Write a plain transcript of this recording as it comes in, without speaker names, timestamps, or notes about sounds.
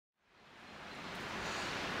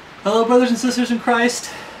Hello, brothers and sisters in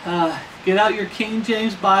Christ. Get out your King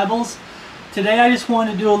James Bibles. Today I just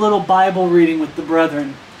wanted to do a little Bible reading with the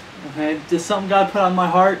brethren. Okay, just something God put on my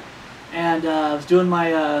heart, and I was doing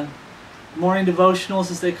my morning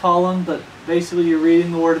devotionals, as they call them. But basically, you're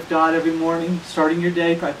reading the Word of God every morning, starting your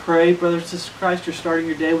day. I pray, brothers and sisters in Christ, you're starting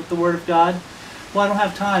your day with the Word of God. Well, I don't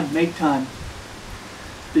have time. Make time.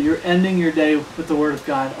 That you're ending your day with the Word of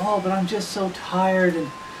God. Oh, but I'm just so tired,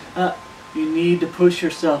 and you need to push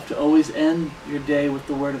yourself to always end your day with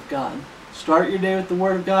the Word of God. Start your day with the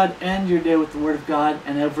Word of God, end your day with the Word of God,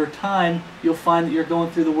 and over time you'll find that you're going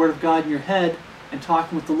through the Word of God in your head and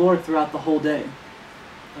talking with the Lord throughout the whole day.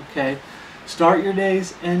 Okay? Start your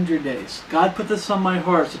days, end your days. God put this on my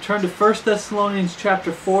heart. So turn to 1 Thessalonians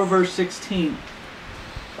chapter 4, verse 16.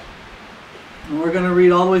 And we're going to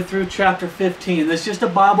read all the way through chapter 15. This is just a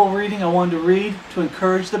Bible reading I wanted to read to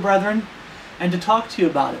encourage the brethren and to talk to you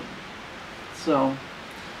about it. So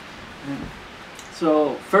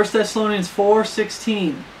 1 Thessalonians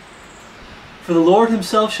 4:16. For the Lord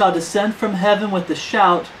himself shall descend from heaven with a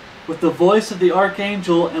shout, with the voice of the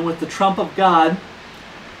archangel, and with the trump of God.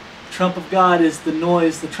 The trump of God is the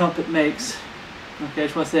noise the trumpet makes. Okay, I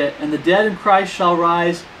just want to say it. And the dead in Christ shall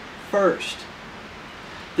rise first.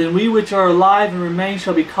 Then we which are alive and remain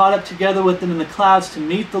shall be caught up together with them in the clouds to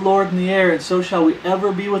meet the Lord in the air, and so shall we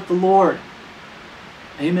ever be with the Lord.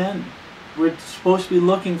 Amen. We're supposed to be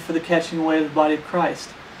looking for the catching away of the body of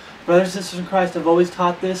Christ. Brothers and sisters in Christ, I've always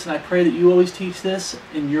taught this, and I pray that you always teach this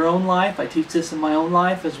in your own life. I teach this in my own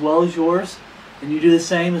life as well as yours, and you do the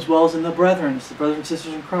same as well as in the brethren, the brothers and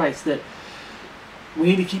sisters in Christ, that we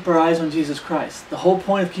need to keep our eyes on Jesus Christ. The whole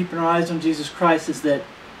point of keeping our eyes on Jesus Christ is that,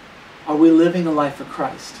 are we living a life for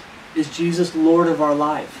Christ? Is Jesus Lord of our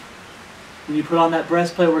life? When you put on that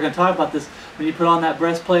breastplate, we're going to talk about this, when you put on that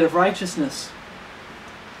breastplate of righteousness,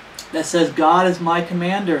 that says, God is my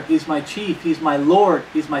commander, He's my chief, He's my Lord,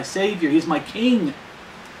 He's my Savior, He's my King.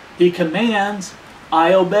 He commands,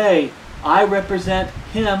 I obey. I represent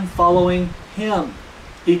Him following Him.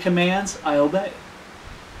 He commands, I obey.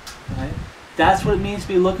 Right? That's what it means to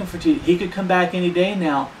be looking for Jesus. He could come back any day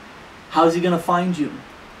now. How's He going to find you?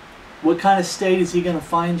 What kind of state is He going to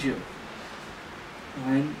find you?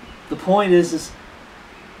 Right? The point is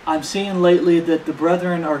I'm seeing lately that the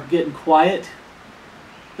brethren are getting quiet.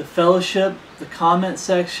 The fellowship, the comment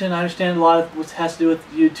section, I understand a lot of what has to do with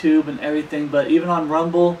YouTube and everything, but even on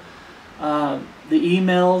Rumble, the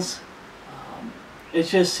emails, it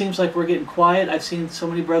just seems like we're getting quiet. I've seen so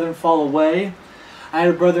many brethren fall away. I had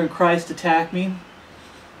a brother in Christ attack me.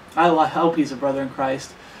 I hope he's a brother in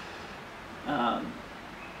Christ. But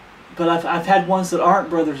I've had ones that aren't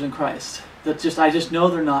brothers in Christ. That I just know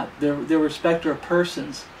they're not. They're respecter of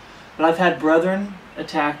persons. But I've had brethren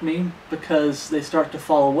attack me because they start to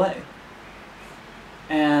fall away.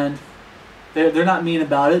 And they're not mean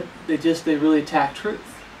about it. They really attack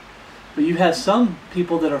truth. But you have some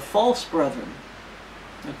people that are false brethren.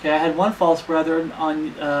 Okay, I had one false brother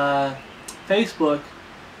on Facebook.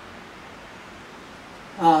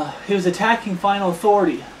 He was attacking final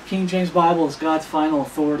authority. King James Bible is God's final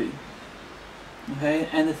authority. Okay,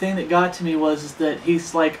 and the thing that got to me was that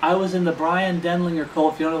he's like, I was in the Brian Denlinger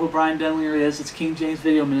cult. If you don't know who Brian Denlinger is, it's King James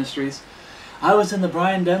Video Ministries. I was in the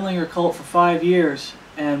Brian Denlinger cult for 5 years,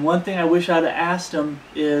 and one thing I wish I'd have asked him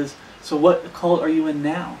is, so what cult are you in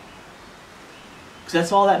now? Because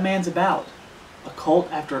that's all that man's about. A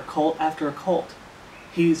cult after a cult after a cult.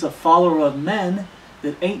 He's a follower of men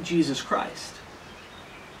that ain't Jesus Christ.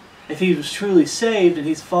 If he was truly saved and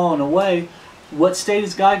he's fallen away, what state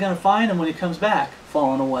is God going to find him when he comes back?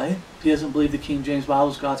 Fallen away. He doesn't believe the King James Bible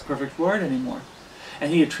is God's perfect word anymore.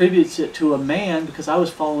 And he attributes it to a man because I was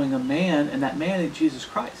following a man, and that man is Jesus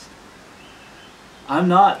Christ. I'm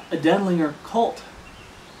not a Denlinger cult.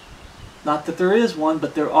 Not that there is one,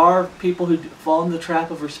 but there are people who fall in the trap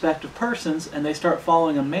of respect of persons, and they start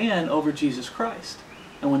following a man over Jesus Christ.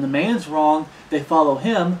 And when the man's wrong, they follow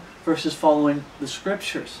him versus following the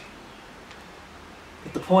Scriptures.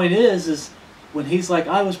 But the point is when he's like,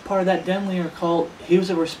 I was part of that Denlinger cult, he was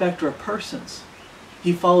a respecter of persons.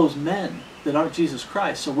 He follows men that aren't Jesus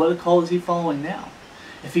Christ. So what cult is he following now?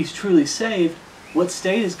 If he's truly saved, what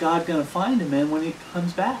state is God going to find him in when he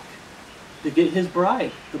comes back to get his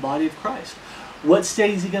bride, the body of Christ? What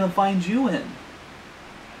state is he going to find you in?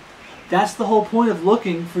 That's the whole point of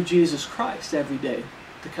looking for Jesus Christ every day,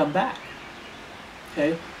 to come back.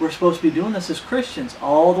 Okay? We're supposed to be doing this as Christians,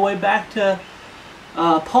 all the way back to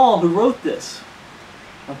Paul, who wrote this.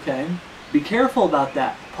 Okay? Be careful about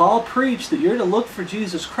that. Paul preached that you're to look for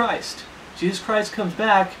Jesus Christ. Jesus Christ comes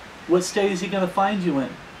back, what state is he going to find you in?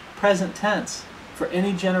 Present tense, for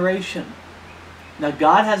any generation. Now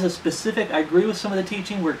God has a specific, I agree with some of the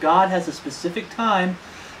teaching where God has a specific time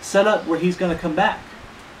set up where He's going to come back.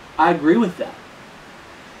 I agree with that.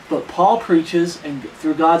 But Paul preaches and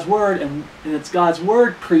through God's Word, and it's God's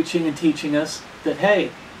Word preaching and teaching us that,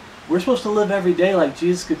 hey, we're supposed to live every day like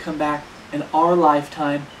Jesus could come back in our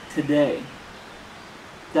lifetime today.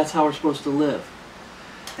 That's how we're supposed to live.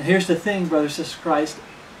 And here's the thing, brothers and sisters in Christ.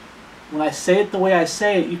 When I say it the way I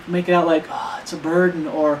say it, you can make it out like, oh, it's a burden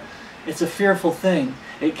or it's a fearful thing.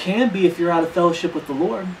 It can be if you're out of fellowship with the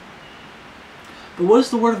Lord. But what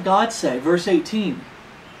does the Word of God say? Verse 18.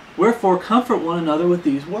 Wherefore comfort one another with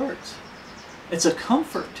these words. It's a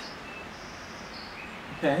comfort.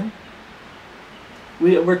 Okay?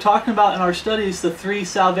 We're talking about in our studies the three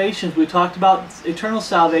salvations. We talked about eternal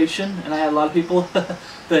salvation, and I had a lot of people,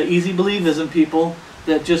 the easy believism people,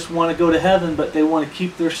 that just want to go to heaven, but they want to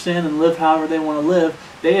keep their sin and live however they want to live.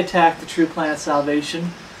 They attack the true plan of salvation.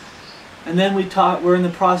 And then we're in the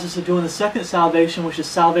process of doing the second salvation, which is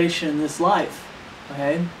salvation in this life.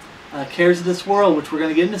 Okay? Cares of this world, which we're going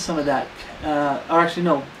to get into some of that. Or actually,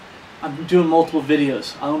 no. I'm doing multiple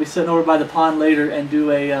videos. I'm going to be sitting over by the pond later and do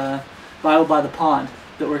a Bible by the pond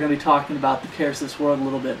that we're going to be talking about the cares of this world a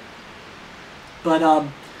little bit. But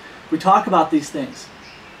we talk about these things.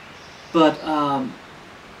 But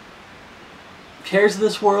cares of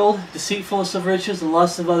this world, deceitfulness of riches, and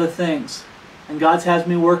lust of other things. And God's has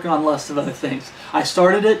me working on lust of other things. I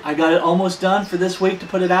started it. I got it almost done for this week to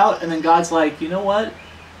put it out. And then God's like, you know what?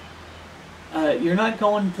 You're not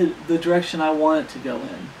going to the direction I want it to go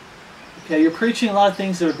in. Okay, you're preaching a lot of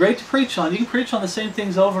things that are great to preach on. You can preach on the same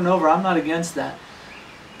things over and over. I'm not against that.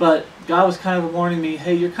 But God was kind of warning me,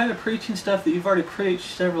 hey, you're kind of preaching stuff that you've already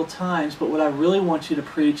preached several times, but what I really want you to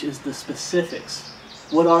preach is the specifics.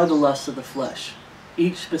 What are the lusts of the flesh?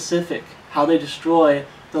 Each specific, how they destroy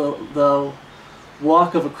the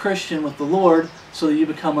walk of a Christian with the Lord so that you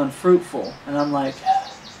become unfruitful. And I'm like,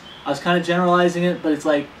 I was kind of generalizing it, but it's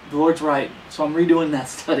like, the Lord's right. So I'm redoing that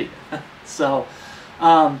study. So,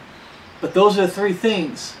 but those are the three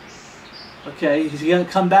things. Okay, is He going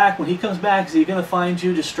to come back? When He comes back, is He going to find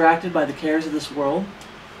you distracted by the cares of this world?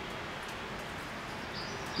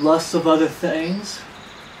 Lusts of other things?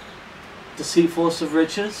 Deceitfulness of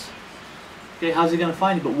riches? Okay, how's He going to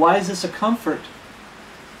find you? But why is this a comfort?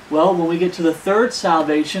 Well, when we get to the third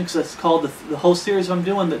salvation, because that's called the whole series I'm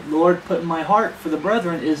doing that the Lord put in my heart for the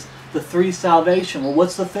brethren, is the three salvation. Well,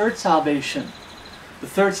 what's the third salvation? The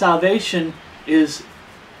third salvation is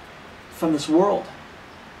from this world.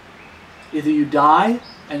 Either you die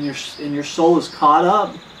and your soul is caught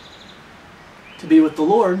up to be with the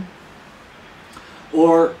Lord,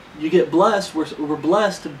 or you get blessed. We're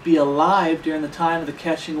blessed to be alive during the time of the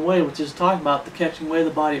catching away, which is talking about the catching away of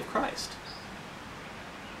the body of Christ.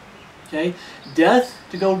 Okay? Death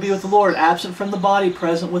to go be with the Lord, absent from the body,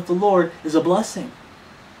 present with the Lord, is a blessing.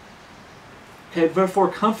 Okay, therefore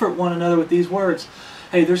comfort one another with these words.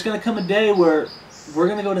 Hey, there's going to come a day where we're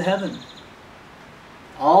going to go to heaven.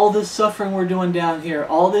 All this suffering we're doing down here,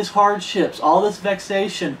 all these hardships, all this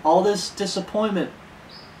vexation, all this disappointment,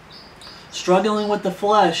 struggling with the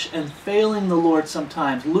flesh and failing the Lord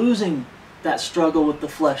sometimes, losing that struggle with the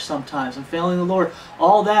flesh sometimes and failing the Lord,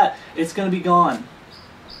 all that, it's going to be gone.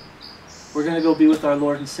 We're going to go be with our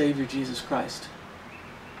Lord and Savior Jesus Christ.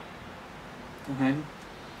 Okay?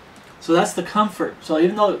 So that's the comfort. So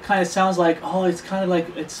even though it kind of sounds like, oh, it's kind of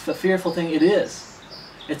like it's a fearful thing, it is.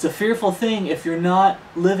 It's a fearful thing if you're not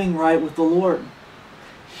living right with the Lord.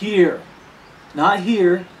 Here. Not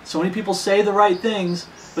here. So many people say the right things,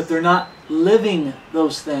 but they're not living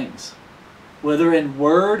those things. Whether in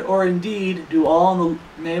word or in deed, do all in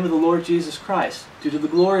the name of the Lord Jesus Christ. Due to the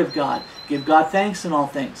glory of God. Give God thanks in all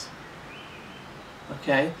things.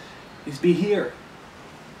 Okay? Please be here.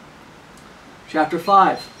 Chapter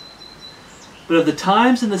 5. But of the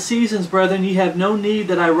times and the seasons, brethren, ye have no need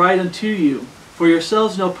that I write unto you. For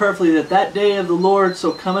yourselves know perfectly that that day of the Lord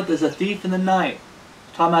so cometh as a thief in the night.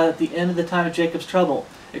 Talking about at the end of the time of Jacob's trouble.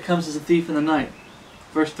 It comes as a thief in the night.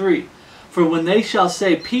 Verse 3. For when they shall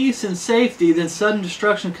say peace and safety, then sudden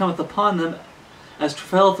destruction cometh upon them, as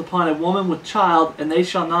felleth upon a woman with child, and they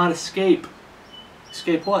shall not escape.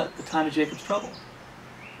 Escape what? The time of Jacob's trouble.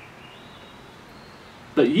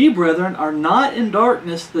 But ye, brethren, are not in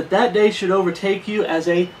darkness, that that day should overtake you as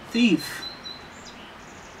a thief.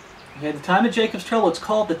 Okay, the time of Jacob's trouble, it's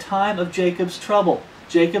called the time of Jacob's trouble.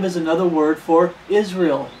 Jacob is another word for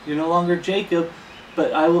Israel. You're no longer Jacob,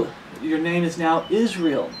 but your name is now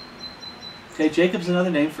Israel. Okay, Jacob's another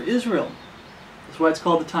name for Israel. That's why it's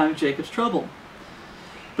called the time of Jacob's trouble.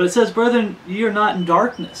 But it says, brethren, ye are not in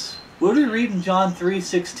darkness. What do we read in John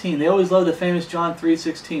 3:16? They always love the famous John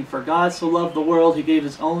 3:16. For God so loved the world, he gave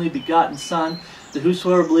his only begotten Son, that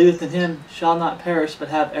whosoever believeth in him shall not perish, but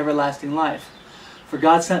have everlasting life. For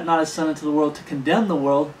God sent not his Son into the world to condemn the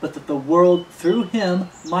world, but that the world through him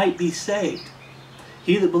might be saved.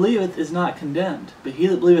 He that believeth is not condemned, but he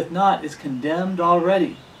that believeth not is condemned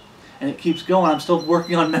already. And it keeps going. I'm still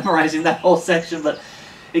working on memorizing that whole section, but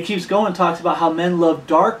it keeps going and talks about how men love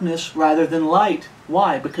darkness rather than light.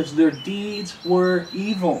 Why? Because their deeds were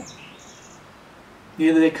evil.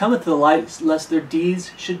 Neither they come into the light, lest their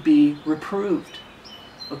deeds should be reproved.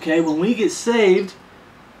 Okay, when we get saved,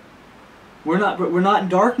 we're not in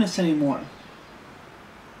darkness anymore.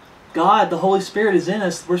 God, the Holy Spirit, is in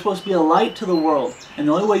us. We're supposed to be a light to the world. And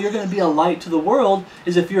the only way you're going to be a light to the world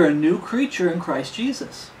is if you're a new creature in Christ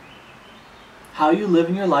Jesus. How you live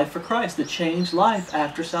in your life for Christ, the changed life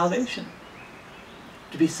after salvation.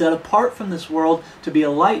 To be set apart from this world, to be a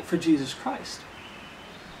light for Jesus Christ.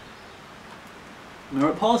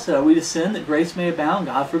 Remember what Paul said, are we to sin that grace may abound?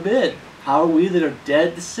 God forbid. How are we that are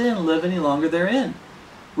dead to sin live any longer therein?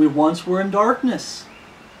 We once were in darkness,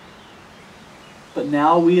 but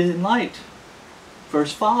now we are in light.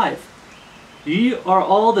 Verse 5. Ye are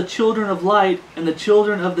all the children of light and the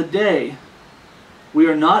children of the day. We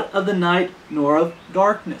are not of the night nor of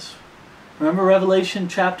darkness. Remember Revelation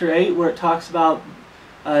chapter 8 where it talks about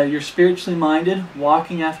you're spiritually minded,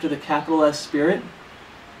 walking after the capital S Spirit.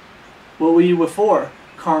 What were you before?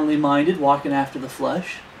 Carnally minded, walking after the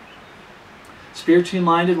flesh. Spiritually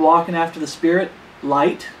minded, walking after the Spirit,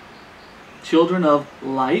 light. Children of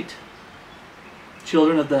light.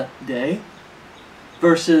 Children of the day.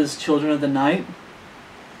 Versus children of the night.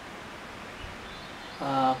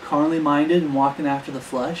 Carnally minded and walking after the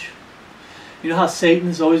flesh. You know how Satan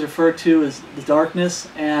is always referred to as the darkness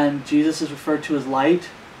and Jesus is referred to as light?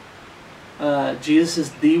 Jesus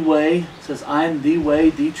is the way. It says, I am the way,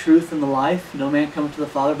 the truth, and the life. No man cometh to the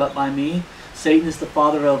Father but by me. Satan is the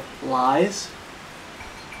father of lies.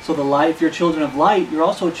 So the light, if you're children of light, you're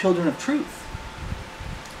also children of truth.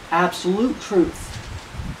 Absolute truth.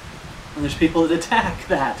 And there's people that attack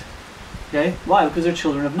that. Okay? Why? Because they're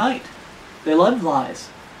children of night. They love lies.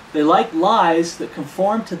 They like lies that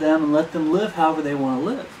conform to them and let them live however they want to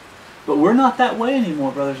live. But we're not that way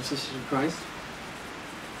anymore, brothers and sisters in Christ.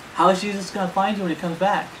 How is Jesus going to find you when he comes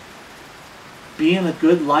back? Being a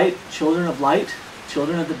good light, children of light,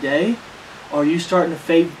 children of the day? Or are you starting to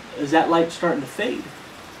fade? Is that light starting to fade?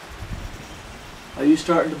 Are you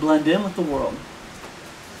starting to blend in with the world?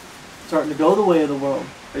 Starting to go the way of the world?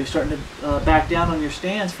 Are you starting to back down on your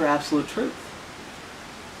stands for absolute truth?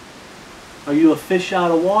 Are you a fish out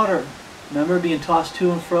of water? Remember being tossed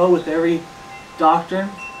to and fro with every doctrine?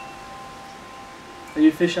 Are you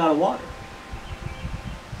a fish out of water?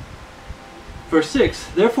 Verse 6,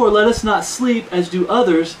 therefore let us not sleep as do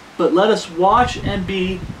others, but let us watch and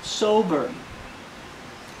be sober.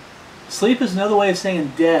 Sleep is another way of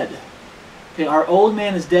saying dead. Okay, our old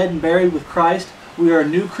man is dead and buried with Christ. We are a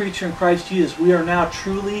new creature in Christ Jesus. We are now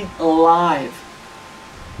truly alive.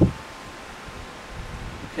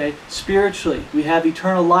 Okay, spiritually, we have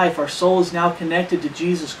eternal life. Our soul is now connected to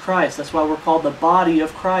Jesus Christ. That's why we're called the body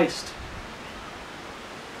of Christ.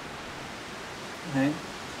 Okay.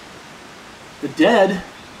 The dead,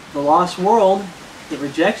 the lost world that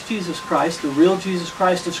rejects Jesus Christ, the real Jesus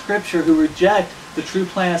Christ of Scripture, who reject the true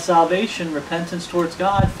plan of salvation, repentance towards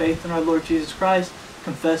God, faith in our Lord Jesus Christ,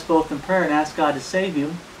 confess both in prayer and ask God to save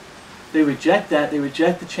you. They reject that. They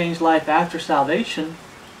reject the changed life after salvation.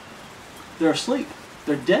 They're asleep.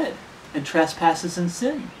 They're dead in trespasses and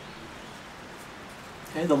sin.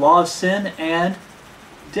 Okay, the law of sin and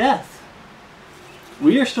death.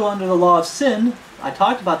 We are still under the law of sin. I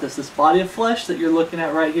talked about this body of flesh that you're looking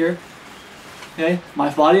at right here. Okay,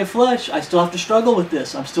 my body of flesh, I still have to struggle with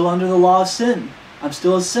this. I'm still under the law of sin. I'm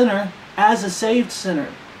still a sinner as a saved sinner.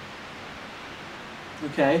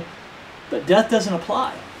 Okay, but death doesn't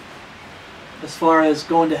apply as far as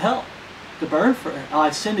going to hell. To burn for it. Oh, I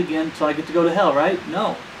sinned again, so I get to go to hell, right?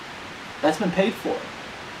 No. That's been paid for.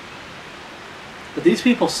 But these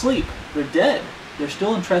people sleep. They're dead. They're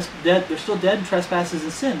still dead. They're still dead in trespasses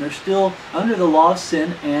and sin. They're still under the law of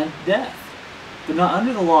sin and death. They're not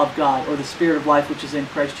under the law of God or the Spirit of life which is in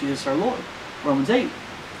Christ Jesus our Lord. Romans 8.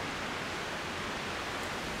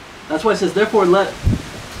 That's why it says, therefore let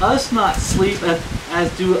us not sleep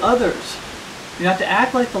as do others. You have to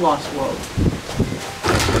act like the lost world.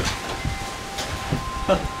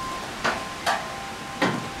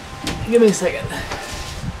 Give me a second.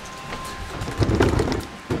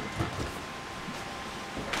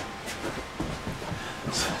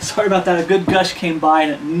 Sorry about that. A good gush came by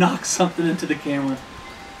and it knocked something into the camera.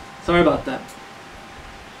 Sorry about that.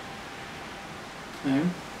 Okay.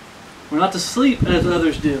 We're not to sleep as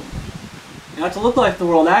others do. We're not to look like the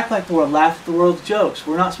world, act like the world, laugh at the world's jokes.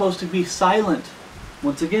 We're not supposed to be silent.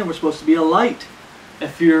 Once again, we're supposed to be a light.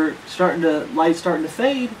 If you're light's starting to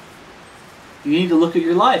fade, you need to look at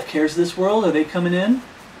your life. Cares of this world, are they coming in?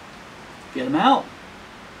 Get them out.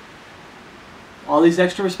 All these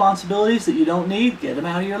extra responsibilities that you don't need, get them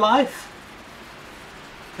out of your life.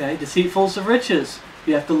 Okay, deceitfuls of riches.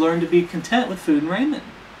 You have to learn to be content with food and raiment.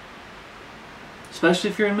 Especially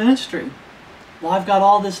if you're in ministry. Well, I've got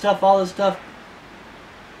all this stuff.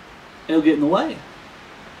 It'll get in the way.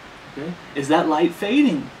 Okay? Is that light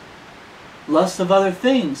fading? Lust of other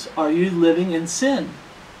things. Are you living in sin?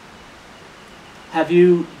 Have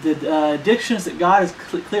you, the addictions that God has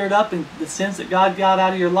cleared up and the sins that God got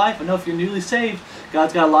out of your life? I know if you're newly saved,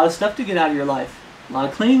 God's got a lot of stuff to get out of your life. A lot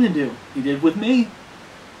of cleaning to do. He did with me.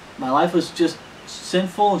 My life was just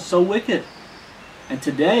sinful and so wicked. And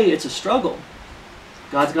today, it's a struggle.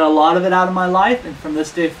 God's got a lot of it out of my life, and from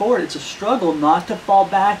this day forward, it's a struggle not to fall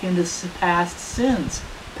back into past sins,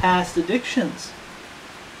 past addictions.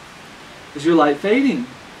 Is your light fading?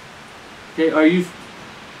 Okay, are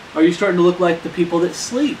you starting to look like the people that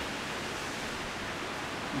sleep?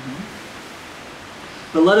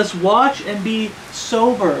 But let us watch and be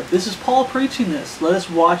sober. This is Paul preaching this. Let us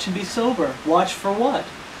watch and be sober. Watch for what?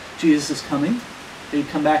 Jesus is coming. He'd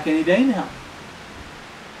come back any day now.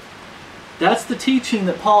 That's the teaching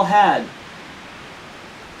that Paul had.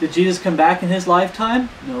 Did Jesus come back in his lifetime?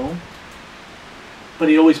 No. But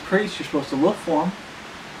he always preached you're supposed to look for him.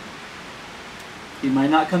 He might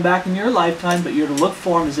not come back in your lifetime, but you're to look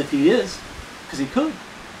for him as if he is. Because he could.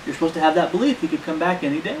 You're supposed to have that belief he could come back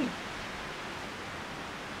any day.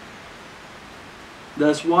 Let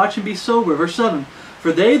us watch and be sober. Verse 7.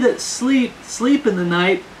 For they that sleep, sleep in the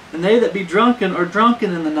night, and they that be drunken are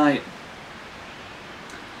drunken in the night.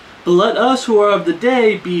 But let us who are of the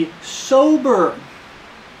day be sober.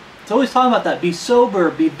 It's always talking about that. Be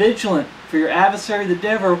sober, be vigilant. For your adversary, the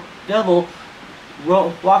devil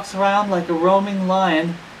walks around like a roaming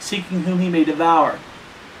lion, seeking whom he may devour.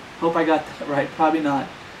 Hope I got that right. Probably not.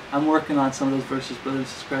 I'm working on some of those verses, brothers and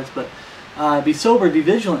sisters. But be sober, be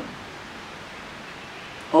vigilant.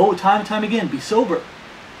 Oh, time and time again, be sober.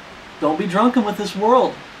 Don't be drunken with this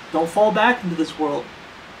world. Don't fall back into this world.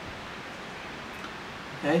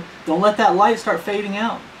 Okay? Don't let that light start fading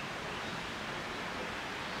out.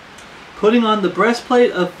 Putting on the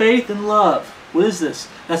breastplate of faith and love. What is this?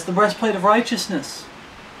 That's the breastplate of righteousness.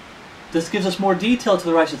 This gives us more detail to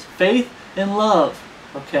the righteousness. Faith and love.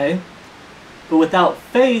 Okay? But without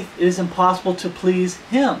faith, it is impossible to please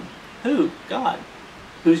Him. Who? God.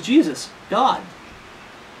 Who's Jesus? God.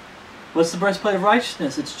 What's the breastplate of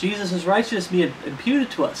righteousness? It's Jesus' righteousness being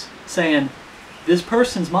imputed to us, saying, this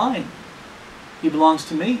person's mine. He belongs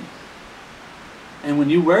to me. And when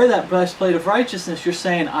you wear that breastplate of righteousness, you're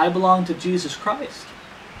saying, I belong to Jesus Christ.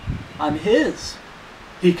 I'm His.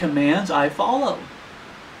 He commands, I follow.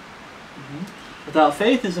 Without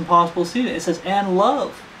faith, it's impossible to see it. It says, and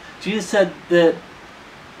love. Jesus said that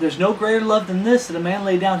there's no greater love than this, that a man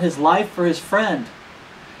lay down his life for his friend.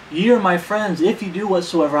 Ye are my friends, if you do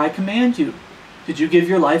whatsoever I command you. Did you give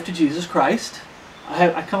your life to Jesus Christ?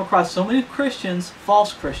 I come across so many Christians,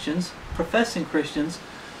 false Christians, professing Christians,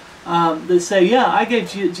 that say, yeah, I gave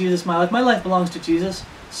Jesus my life. My life belongs to Jesus,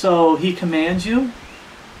 so He commands you.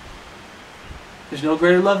 There's no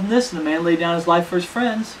greater love than this, than a man lay down his life for his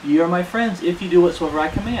friends. Ye are my friends, if you do whatsoever I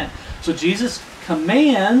command. So Jesus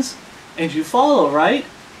commands, and you follow, right?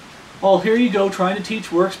 Oh, here you go, trying to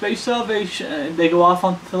teach works-based salvation, and they go off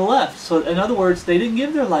to the left. So, in other words, they didn't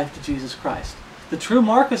give their life to Jesus Christ. The true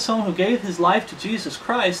mark of someone who gave his life to Jesus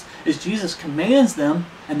Christ is Jesus commands them,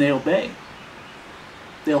 and they obey.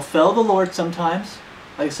 They'll fail the Lord sometimes.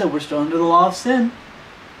 Like I said, we're still under the law of sin.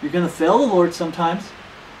 You're going to fail the Lord sometimes.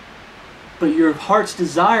 But your heart's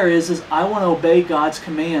desire is I want to obey God's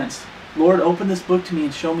commands. Lord, open this book to me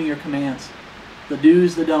and show me your commands. The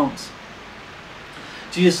do's, the don'ts.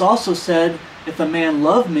 Jesus also said, if a man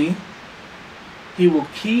love me, he will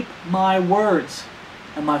keep my words.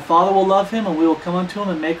 And my Father will love him, and we will come unto him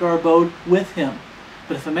and make our abode with him.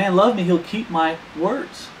 But if a man love me, he'll keep my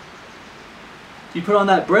words. You put on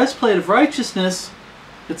that breastplate of righteousness,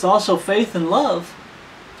 it's also faith and love.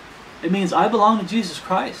 It means I belong to Jesus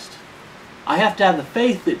Christ. I have to have the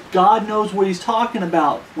faith that God knows what He's talking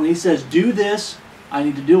about. When He says, do this, I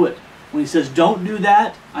need to do it. When He says, don't do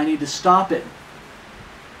that, I need to stop it.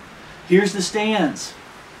 Here's the stands.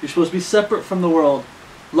 You're supposed to be separate from the world.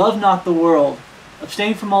 Love not the world.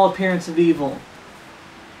 Abstain from all appearance of evil.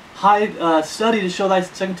 study to show thy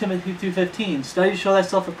 2 Timothy 2:15. Study to show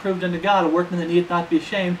thyself approved unto God, a workman that needeth not be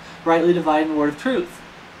ashamed, rightly dividing the word of truth.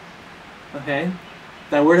 Okay?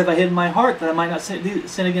 Thy word have I hid in my heart, that I might not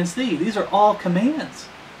sin against thee. These are all commands.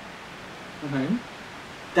 Okay?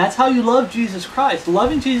 That's how you love Jesus Christ.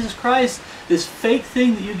 Loving Jesus Christ, this fake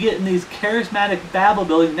thing that you get in these charismatic Babel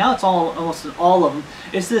buildings, now it's almost in all of them,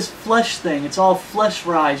 it's this flesh thing. It's all flesh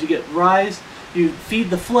rise. You get rise, you feed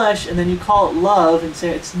the flesh, and then you call it love and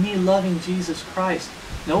say, it's me loving Jesus Christ.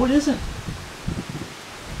 No, it isn't.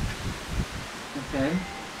 Okay?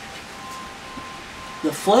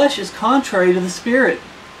 The flesh is contrary to the Spirit.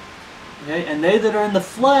 Okay? And they that are in the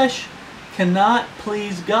flesh cannot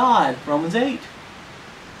please God. Romans 8.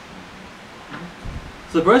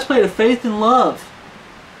 So the breastplate of faith and love.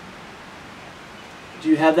 Do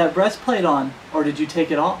you have that breastplate on, or did you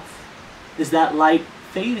take it off? Is that light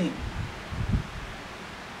fading?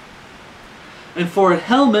 And for a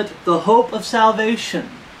helmet, the hope of salvation.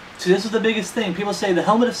 See, this is the biggest thing. People say the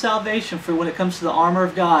helmet of salvation for when it comes to the armor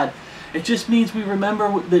of God. It just means we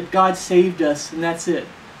remember that God saved us, and that's it.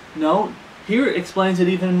 No, here it explains it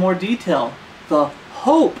even in more detail. The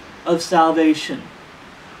hope of salvation.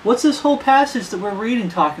 What's this whole passage that we're reading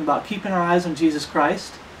talking about? Keeping our eyes on Jesus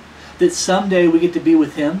Christ. That someday we get to be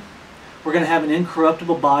with Him. We're going to have an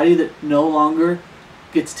incorruptible body that no longer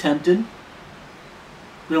gets tempted.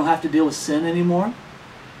 We don't have to deal with sin anymore.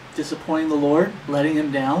 Disappointing the Lord, letting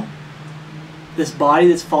Him down. This body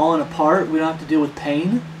that's fallen apart, we don't have to deal with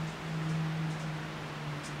pain.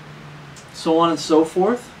 So on and so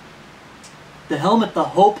forth. The helmet, the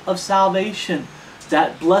hope of salvation.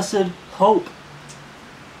 That blessed hope.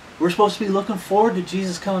 We're supposed to be looking forward to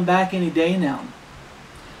Jesus coming back any day now.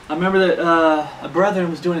 I remember that a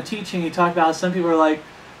brethren was doing a teaching. He talked about how some people are like,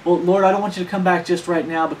 well, Lord, I don't want you to come back just right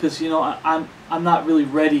now because, you know, I'm not really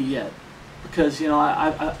ready yet. Because, you know,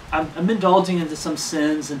 I'm indulging into some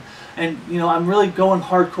sins and you know, I'm really going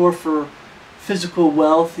hardcore for physical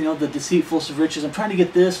wealth, you know, the deceitfulness of riches. I'm trying to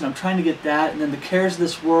get this and I'm trying to get that, and then the cares of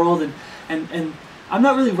this world, and I'm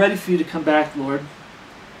not really ready for you to come back, Lord.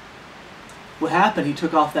 What happened? He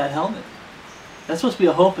took off that helmet. That's supposed to be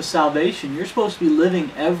a hope of salvation. You're supposed to be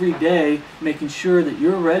living every day making sure that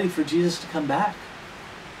you're ready for Jesus to come back.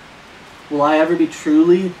 Will I ever be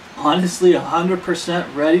truly, honestly,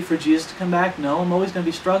 100% ready for Jesus to come back? No, I'm always going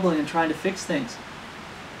to be struggling and trying to fix things.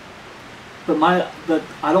 But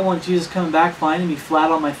I don't want Jesus coming back finding me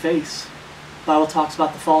flat on my face. The Bible talks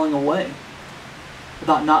about the falling away.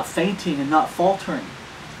 About not fainting and not faltering.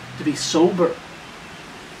 To be sober.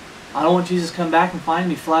 I don't want Jesus to come back and find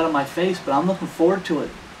me flat on my face, but I'm looking forward to it.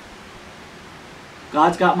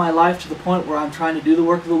 God's got my life to the point where I'm trying to do the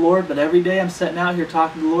work of the Lord, but every day I'm sitting out here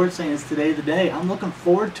talking to the Lord saying, it's today the day. I'm looking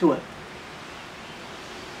forward to it.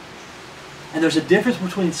 And there's a difference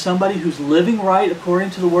between somebody who's living right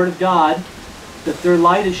according to the Word of God, that their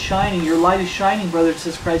light is shining. Your light is shining, brothers and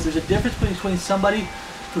sisters in Christ. There's a difference between somebody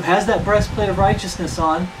who has that breastplate of righteousness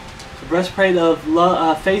on, the breastplate of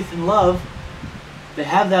faith and love. They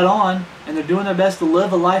have that on, and they're doing their best to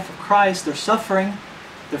live a life of Christ. They're suffering.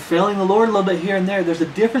 They're failing the Lord a little bit here and there. There's a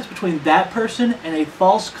difference between that person and a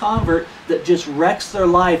false convert that just wrecks their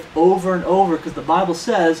life over and over, because the Bible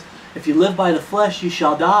says, if you live by the flesh, you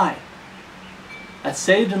shall die. That's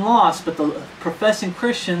saved and lost, but the professing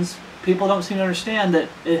Christians, people don't seem to understand that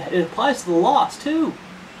it applies to the lost too.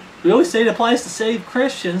 We always say it applies to saved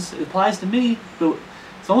Christians. It applies to me, but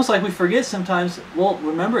it's almost like we forget sometimes, well,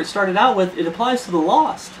 remember it started out with, it applies to the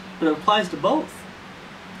lost, but it applies to both.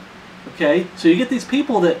 Okay, so you get these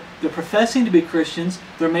people that they're professing to be Christians,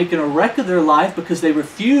 they're making a wreck of their life because they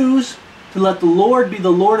refuse to let the Lord be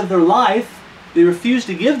the Lord of their life. They refuse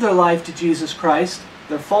to give their life to Jesus Christ.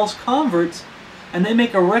 They're false converts, and they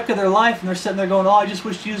make a wreck of their life, and they're sitting there going, oh, I just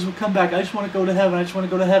wish Jesus would come back. I just want to go to heaven. I just want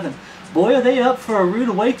to go to heaven. Boy, are they up for a rude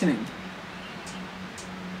awakening.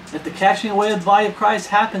 If the catching away of the body of Christ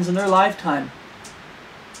happens in their lifetime,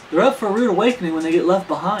 they're up for a rude awakening when they get left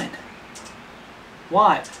behind.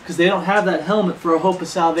 Why? Because they don't have that helmet for a hope of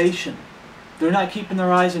salvation. They're not keeping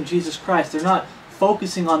their eyes on Jesus Christ. They're not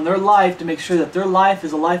focusing on their life to make sure that their life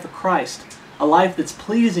is a life of Christ. A life that's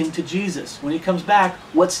pleasing to Jesus. When He comes back,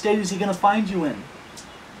 what state is He going to find you in?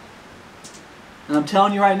 And I'm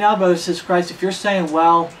telling you right now, brothers and sisters in Christ, if you're saying,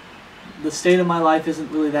 well, the state of my life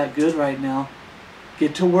isn't really that good right now,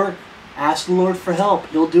 get to work. Ask the Lord for help.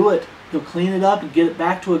 He'll do it. He'll clean it up and get it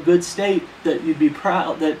back to a good state that you'd be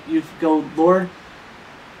proud, that you'd go, Lord,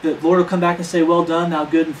 that Lord will come back and say, well done, thou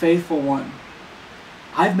good and faithful one.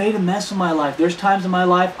 I've made a mess of my life. There's times in my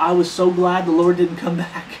life I was so glad the Lord didn't come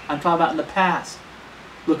back. I'm talking about in the past.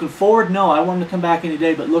 Looking forward, no, I want him to come back any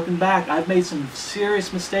day. But looking back, I've made some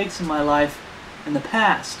serious mistakes in my life in the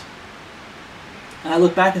past. And I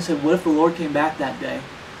look back and said, what if the Lord came back that day?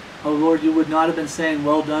 Oh Lord, you would not have been saying,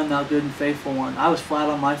 well done, thou good and faithful one. I was flat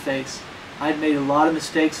on my face. I had made a lot of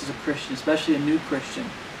mistakes as a Christian, especially a new Christian,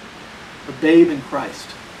 a babe in Christ.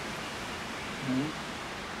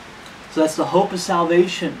 So that's the hope of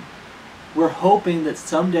salvation. We're hoping that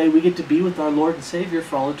someday we get to be with our Lord and Savior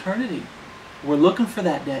for all eternity. We're looking for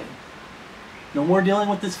that day. No more dealing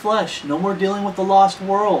with this flesh. No more dealing with the lost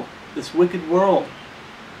world, this wicked world.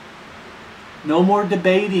 No more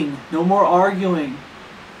debating. No more arguing.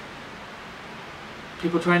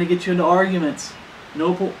 People trying to get you into arguments.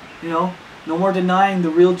 No more denying the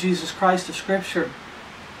real Jesus Christ of Scripture.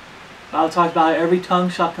 The Bible talks about how every tongue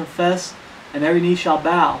shall confess and every knee shall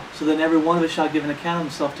bow, so that every one of us shall give an account of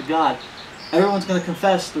himself to God. Everyone's going to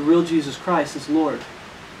confess the real Jesus Christ as Lord.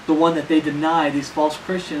 The one that they deny, these false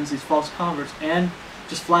Christians, these false converts, and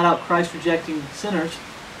just flat out Christ-rejecting sinners,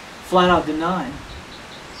 flat out denying.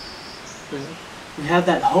 We have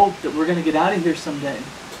that hope that we're going to get out of here someday.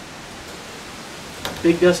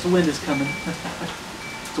 Big gust of wind is coming.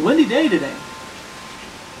 It's a windy day today.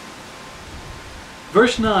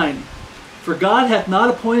 Verse 9. For God hath not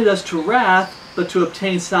appointed us to wrath, but to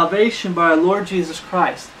obtain salvation by our Lord Jesus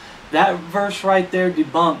Christ. That verse right there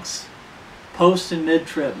debunks post and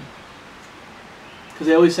mid-trib. Because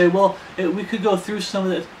they always say, well, we could go through some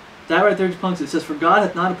of it. That right there debunks it. It says, for God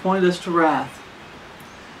hath not appointed us to wrath.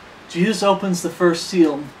 Jesus opens the first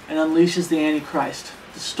seal and unleashes the Antichrist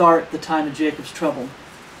to start the time of Jacob's trouble.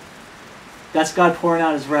 That's God pouring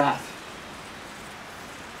out his wrath.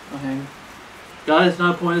 Okay? God has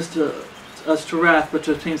not appointed us to wrath, but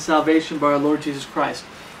to obtain salvation by our Lord Jesus Christ.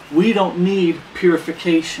 We don't need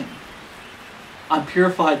purification. I'm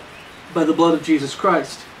purified by the blood of Jesus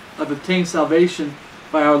Christ. I've obtained salvation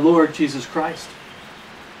by our Lord Jesus Christ.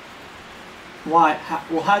 Why?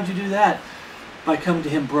 Well, how'd you do that? By coming to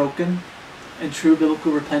Him broken in true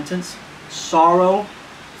biblical repentance, sorrow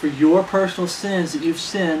for your personal sins that you've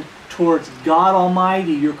sinned towards God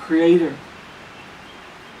Almighty, your Creator.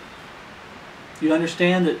 You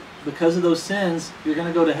understand that because of those sins, you're going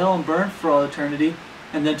to go to hell and burn for all eternity,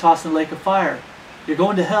 and then tossed in the lake of fire. You're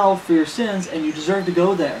going to hell for your sins, and you deserve to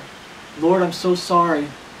go there. Lord, I'm so sorry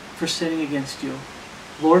for sinning against you.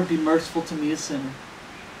 Lord, be merciful to me, a sinner.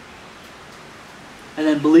 And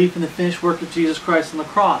then belief in the finished work of Jesus Christ on the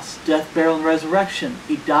cross. Death, burial, and resurrection.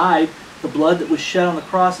 He died. The blood that was shed on the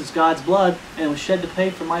cross is God's blood, and it was shed to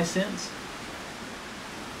pay for my sins.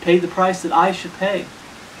 Paid the price that I should pay.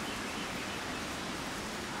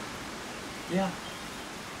 Yeah.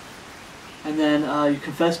 And then you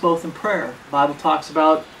confess both in prayer. The Bible talks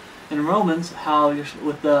about in Romans how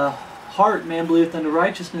with the heart man believeth unto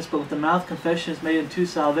righteousness, but with the mouth confession is made unto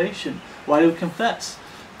salvation. Why do we confess?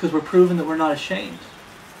 Because we're proving that we're not ashamed.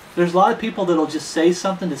 There's a lot of people that'll just say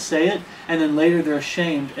something to say it, and then later they're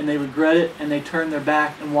ashamed and they regret it and they turn their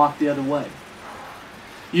back and walk the other way.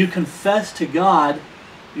 You confess to God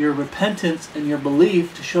your repentance and your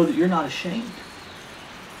belief to show that you're not ashamed.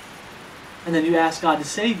 And then you ask God to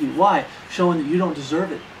save you. Why? Showing that you don't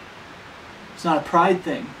deserve it. It's not a pride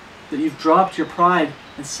thing. That you've dropped your pride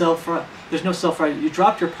and there's no self-righteousness. You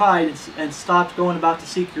dropped your pride and stopped going about to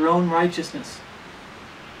seek your own righteousness.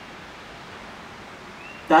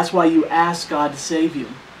 That's why you ask God to save you.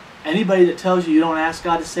 Anybody that tells you you don't ask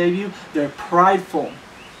God to save you, they're prideful.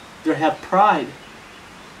 They have pride.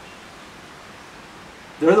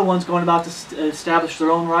 They're the ones going about to establish their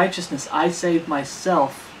own righteousness. I saved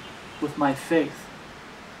myself with my faith.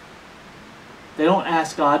 They don't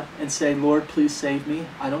ask God and say, Lord, please save me.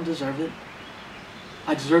 I don't deserve it.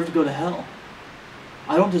 I deserve to go to hell.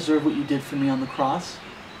 I don't deserve what you did for me on the cross.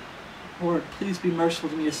 Lord, please be merciful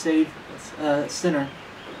to me, a sinner.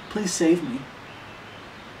 Please save me.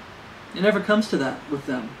 It never comes to that with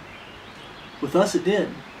them. With us it did.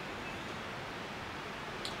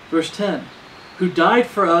 Verse 10. Who died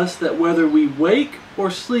for us that whether we wake or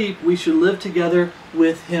sleep, we should live together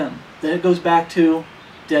with Him. Then it goes back to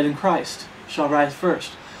dead in Christ shall rise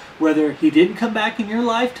first. Whether He didn't come back in your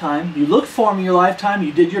lifetime, you looked for Him in your lifetime,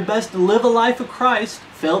 you did your best to live a life of Christ,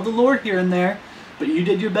 failed the Lord here and there, but you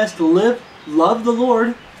did your best to love the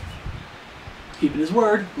Lord, keeping His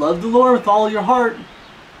word, love the Lord with all your heart.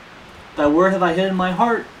 Thy word have I hid in my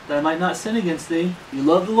heart, that I might not sin against Thee. You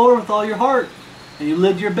love the Lord with all your heart, and you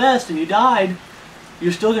lived your best, and you died,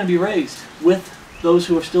 you're still going to be raised with those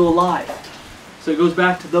who are still alive. So it goes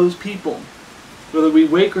back to those people. Whether we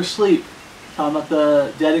wake or sleep, talking about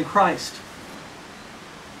the dead in Christ.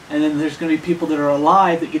 And then there's going to be people that are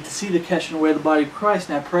alive that get to see the catching away of the body of Christ,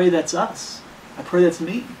 and I pray that's us. I pray that's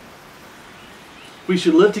me. We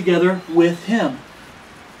should live together with Him.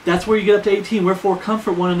 That's where you get up to 18. Wherefore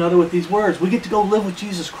comfort one another with these words. We get to go live with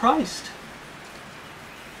Jesus Christ.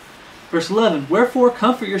 Verse 11. Wherefore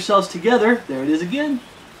comfort yourselves together. There it is again.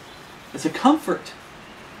 It's a comfort.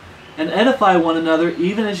 And edify one another,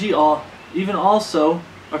 even as also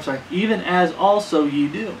ye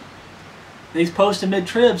do. These post and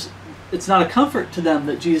mid-tribs, it's not a comfort to them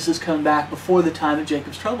that Jesus is coming back before the time of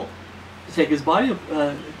Jacob's trouble to take his body,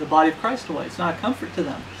 the body of Christ away. It's not a comfort to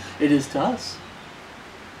them. It is to us.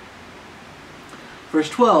 Verse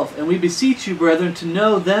 12. And we beseech you, brethren, to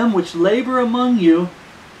know them which labor among you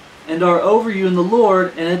and are over you in the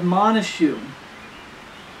Lord, and admonish you.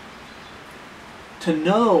 To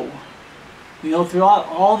know. You know, throughout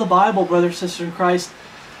all the Bible, brothers and sisters in Christ,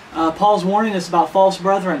 Paul's warning us about false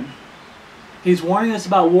brethren. He's warning us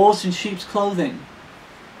about wolves in sheep's clothing.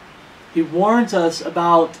 He warns us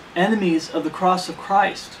about enemies of the cross of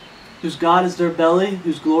Christ, whose God is their belly,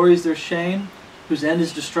 whose glory is their shame, whose end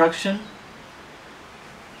is destruction.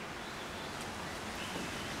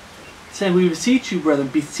 Saying, we beseech you,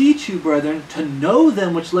 brethren, to know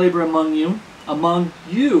them which labor among you.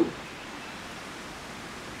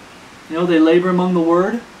 You know, they labor among the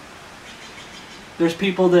Word. There's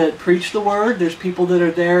people that preach the Word. There's people that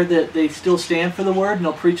are there that they still stand for the Word, and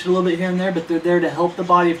they'll preach it a little bit here and there, but they're there to help the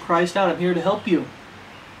body of Christ out. I'm here to help you.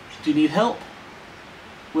 Do you need help?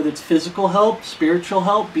 Whether it's physical help, spiritual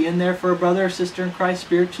help, being there for a brother or sister in Christ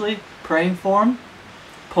spiritually, praying for them,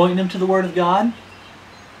 pointing them to the Word of God.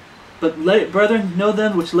 But brethren, know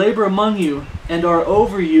them which labor among you and are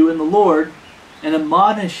over you in the Lord, and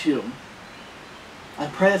admonish you. I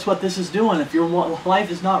pray that's what this is doing. If your life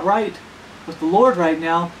is not right with the Lord right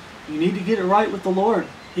now, you need to get it right with the Lord.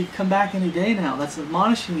 He can come back any day now. That's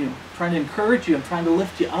admonishing you, trying to encourage you, I'm trying to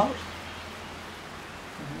lift you up.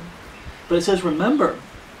 But it says remember,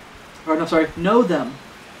 or no, sorry, know them.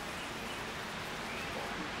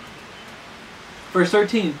 Verse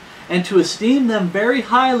 13, and to esteem them very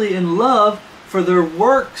highly in love for their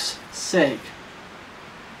works' sake.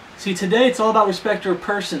 See, today it's all about respect of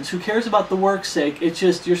persons. Who cares about the work's sake? It's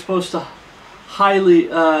just you're supposed to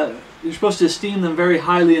you're supposed to esteem them very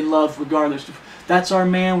highly in love regardless. That's our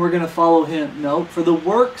man, we're going to follow him. No, for the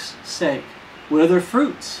work's sake. What are their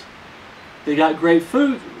fruits? They got great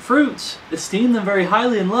fruits. Esteem them very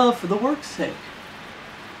highly in love for the work's sake.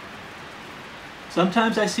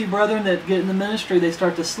 Sometimes I see brethren that get in the ministry, they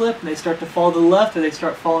start to slip, and they start to fall to the left, or they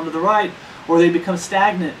start falling to the right, or they become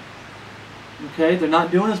stagnant. Okay, they're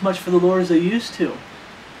not doing as much for the Lord as they used to.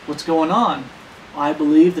 What's going on? I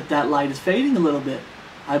believe that light is fading a little bit.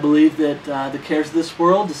 I believe that the cares of this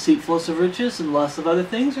world, deceitfulness of riches, and lust of other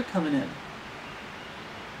things are coming in.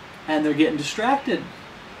 And they're getting distracted.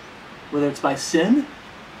 Whether it's by sin,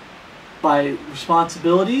 by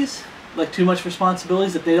responsibilities, like too much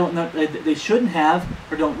responsibilities that they shouldn't have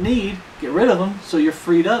or don't need, get rid of them so you're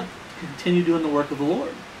freed up to continue doing the work of the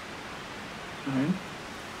Lord. Right?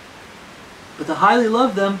 But to highly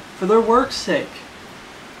love them for their work's sake.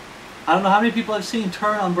 I don't know how many people I've seen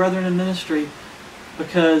turn on brethren in ministry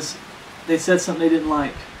because they said something they didn't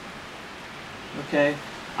like. Okay?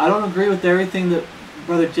 I don't agree with everything that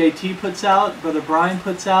Brother JT puts out, Brother Brian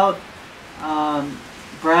puts out,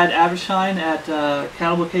 Brad Avershine at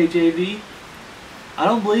Accountable KJV. I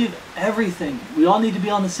don't believe everything. We all need to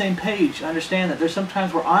be on the same page. I understand that. There's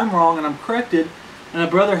sometimes where I'm wrong and I'm corrected, and a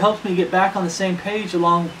brother helps me get back on the same page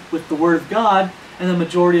along with the Word of God and the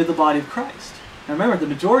majority of the body of Christ. Now remember, the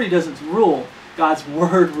majority doesn't rule. God's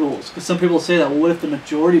Word rules. Because some people say that, well, what if the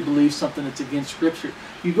majority believes something that's against Scripture?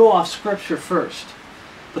 You go off Scripture first.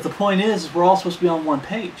 But the point is we're all supposed to be on one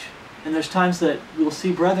page. And there's times that we'll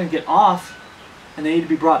see brethren get off, and they need to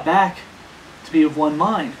be brought back to be of one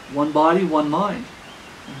mind. One body, one mind.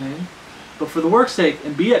 Okay? But for the work's sake,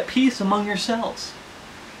 and be at peace among yourselves.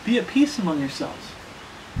 Be at peace among yourselves.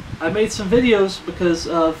 I made some videos because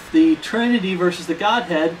of the Trinity versus the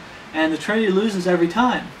Godhead, and the Trinity loses every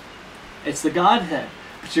time. It's the Godhead.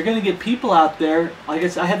 But you're going to get people out there, like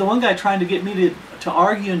I had the one guy trying to get me to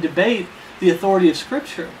argue and debate the authority of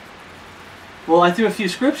Scripture. Well, I threw a few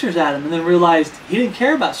scriptures at him and then realized he didn't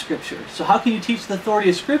care about Scripture. So how can you teach the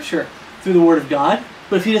authority of Scripture? Through the Word of God.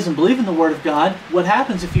 But if he doesn't believe in the Word of God, what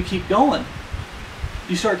happens if you keep going?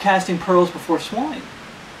 You start casting pearls before swine.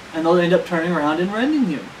 And they'll end up turning around and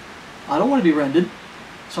rending you. I don't want to be rended,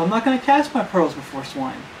 so I'm not going to cast my pearls before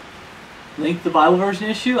swine. Link the Bible version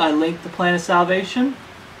issue, I link the plan of salvation,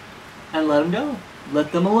 and let them go.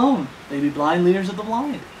 Let them alone. They be blind leaders of the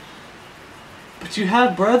blind. But you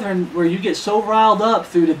have brethren where you get so riled up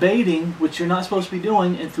through debating, which you're not supposed to be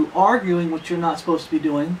doing, and through arguing, which you're not supposed to be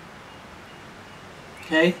doing,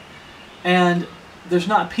 Okay? And there's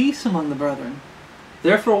not peace among the brethren.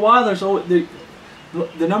 There for a while, there's always,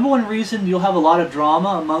 the number one reason you'll have a lot of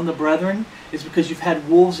drama among the brethren is because you've had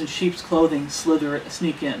wolves in sheep's clothing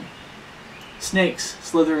sneak in. Snakes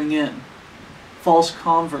slithering in. False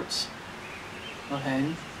converts.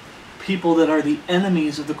 Okay? People that are the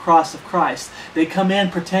enemies of the cross of Christ. They come in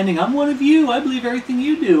pretending, I'm one of you, I believe everything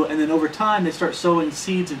you do. And then over time they start sowing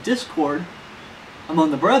seeds of discord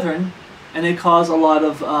among the brethren, and they cause a lot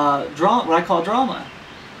of drama, what I call drama.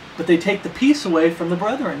 But they take the peace away from the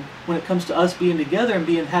brethren when it comes to us being together and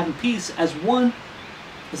having peace as one,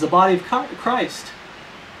 as the body of Christ.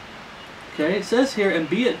 Okay, it says here, and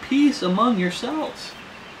be at peace among yourselves.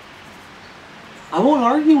 I won't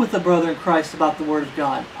argue with the brother in Christ about the Word of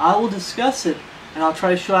God. I will discuss it, and I'll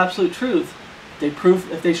try to show absolute truth.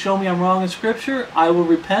 If they show me I'm wrong in Scripture, I will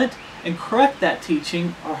repent and correct that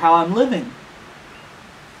teaching or how I'm living.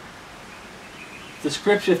 The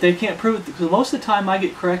Scripture, if they can't prove it, because most of the time I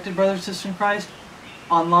get corrected, brothers and sisters in Christ,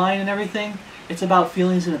 online and everything, it's about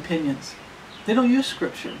feelings and opinions. They don't use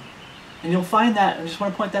Scripture. And you'll find that, I just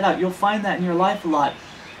want to point that out, you'll find that in your life a lot.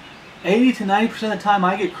 80 to 90% of the time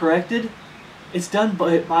I get corrected, it's done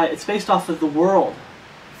it's based off of the world,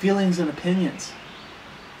 feelings and opinions,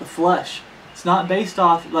 the flesh. It's not based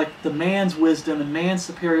off like the man's wisdom and man's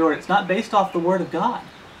superiority. It's not based off the Word of God.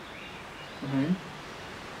 Mm-hmm.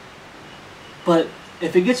 But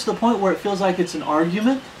if it gets to the point where it feels like it's an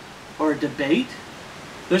argument or a debate,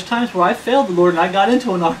 there's times where I failed the Lord and I got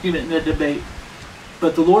into an argument and a debate.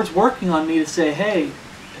 But the Lord's working on me to say, hey,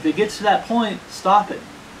 if it gets to that point, stop it.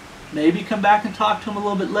 Maybe come back and talk to him a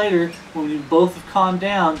little bit later when you both have calmed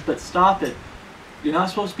down, but stop it. You're not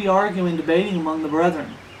supposed to be arguing, debating among the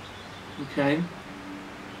brethren. Okay?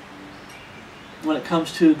 When it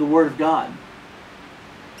comes to the Word of God.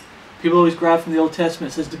 People always grab from the Old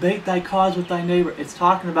Testament. It says, debate thy cause with thy neighbor. It's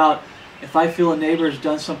talking about if I feel a neighbor has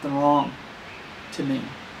done something wrong to me.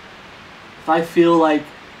 If I feel like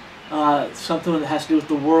something that has to do with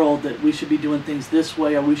the world, that we should be doing things this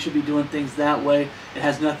way or we should be doing things that way. It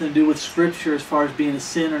has nothing to do with Scripture as far as being a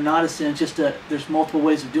sin or not a sin. It's just there's multiple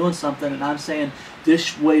ways of doing something, and I'm saying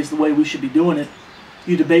this way is the way we should be doing it.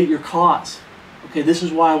 You debate your cause. Okay, this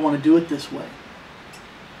is why I want to do it this way.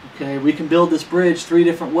 Okay, we can build this bridge 3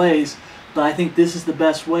 different ways, but I think this is the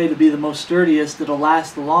best way to be the most sturdiest, that'll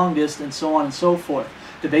last the longest, and so on and so forth.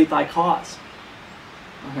 Debate thy cause.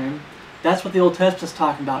 Okay? That's what the Old Testament's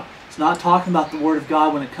talking about. It's not talking about the Word of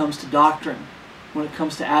God when it comes to doctrine, when it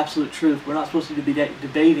comes to absolute truth. We're not supposed to be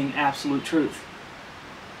debating absolute truth.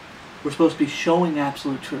 We're supposed to be showing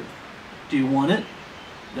absolute truth. Do you want it?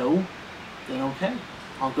 No? Then okay.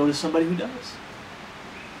 I'll go to somebody who does.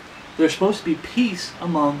 There's supposed to be peace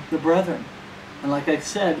among the brethren. And like I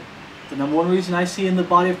said, the number one reason I see in the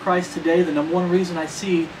body of Christ today, the number one reason I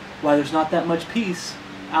see why there's not that much peace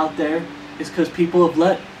out there is because people have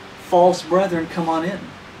let false brethren come on in.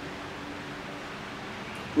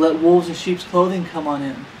 Let wolves in sheep's clothing come on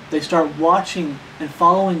in. They start watching and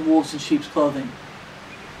following wolves in sheep's clothing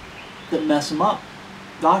that mess them up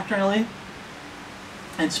doctrinally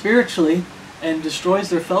and spiritually and destroys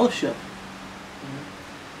their fellowship.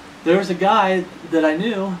 There was a guy that I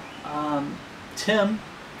knew, Tim,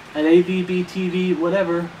 at AVB TV,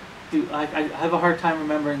 whatever. I have a hard time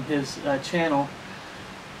remembering his channel.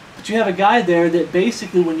 But you have a guy there that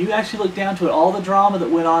basically, when you actually look down to it, all the drama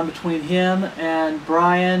that went on between him and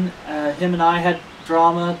Brian, him and I had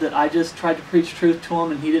drama that I just tried to preach truth to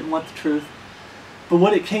him and he didn't want the truth. But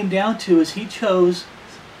what it came down to is he chose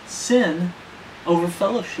sin over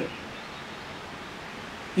fellowship.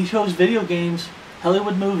 He chose video games,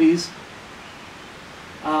 Hollywood movies,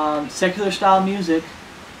 secular style music.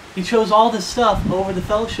 He chose all this stuff over the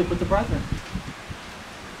fellowship with the brethren.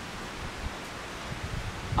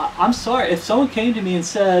 I'm sorry, if someone came to me and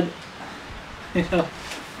said, you know,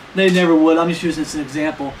 they never would, I'm just using this as an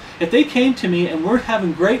example. If they came to me and we're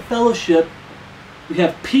having great fellowship, we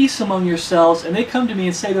have peace among yourselves, and they come to me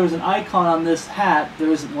and say there was an icon on this hat, there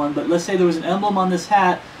isn't one, but let's say there was an emblem on this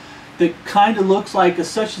hat that kind of looks like a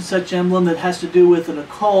such and such emblem that has to do with an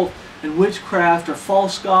occult and witchcraft or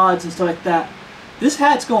false gods and stuff like that. This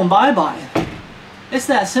hat's going bye-bye. It's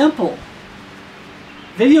that simple.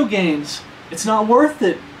 Video games, it's not worth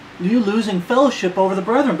it. You losing fellowship over the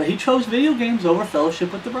brethren, but he chose video games over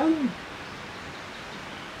fellowship with the brethren.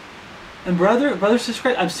 And brothers,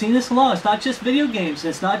 sister, I've seen this a lot. It's not just video games.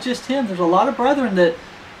 It's not just him. There's a lot of brethren that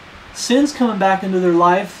sin's coming back into their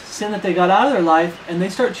life, sin that they got out of their life, and they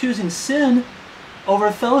start choosing sin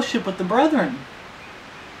over fellowship with the brethren.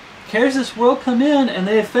 Cares this world come in, and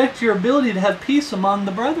they affect your ability to have peace among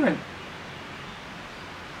the brethren.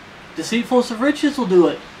 Deceitfulness of riches will do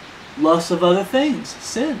it. Lust of other things,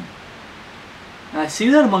 sin. And I see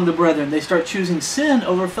that among the brethren. They start choosing sin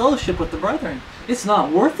over fellowship with the brethren. It's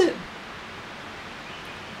not worth it.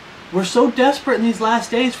 We're so desperate in these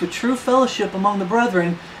last days for true fellowship among the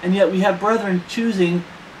brethren, and yet we have brethren choosing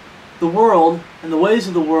the world and the ways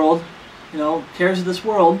of the world, cares of this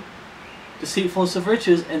world, deceitfulness of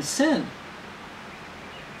riches, and sin.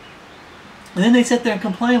 And then they sit there and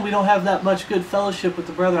complain we don't have that much good fellowship with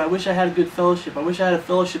the brethren. I wish I had a good fellowship. I wish I had a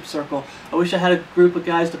fellowship circle. I wish I had a group of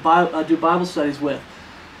guys to do Bible studies with.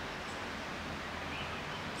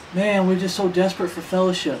 Man, we're just so desperate for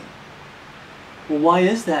fellowship. Well, why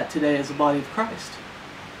is that today as a body of Christ?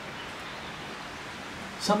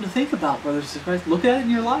 Something to think about, brothers and sisters. Look at it in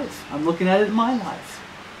your life. I'm looking at it in my life.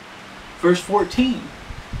 Verse 14.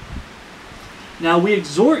 Now we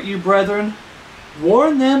exhort you, brethren,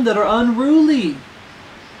 warn them that are unruly.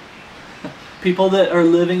 People that are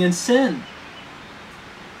living in sin.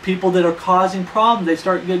 People that are causing problems. They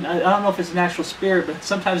start getting, I don't know if it's an actual spirit, but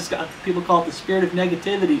sometimes people call it the spirit of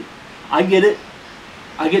negativity. I get it.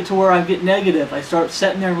 I get to where I get negative. I start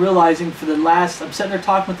sitting there and realizing I'm sitting there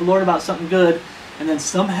talking with the Lord about something good, and then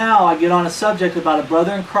somehow I get on a subject about a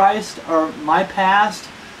brother in Christ or my past,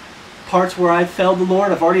 parts where I failed the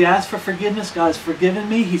Lord. I've already asked for forgiveness. God has forgiven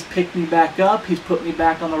me. He's picked me back up. He's put me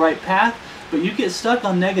back on the right path. But you get stuck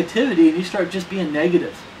on negativity and you start just being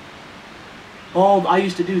negative. Oh, I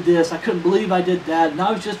used to do this. I couldn't believe I did that. And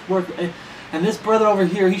I was just working. And this brother over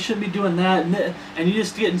here, he shouldn't be doing that. And you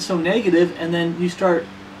just getting so negative, and then you start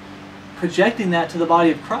projecting that to the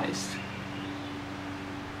body of Christ.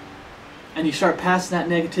 And you start passing that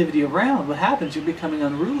negativity around. What happens? You're becoming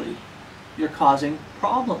unruly. You're causing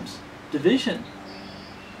problems, division.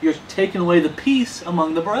 You're taking away the peace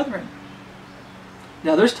among the brethren.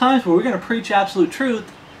 Now there's times where we're going to preach absolute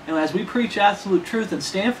truth, and as we preach absolute truth and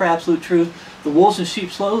stand for absolute truth, the wolves in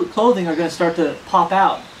sheep's clothing are going to start to pop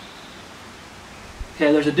out.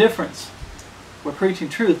 Okay, there's a difference. We're preaching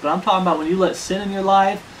truth, but I'm talking about when you let sin in your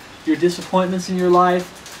life, your disappointments in your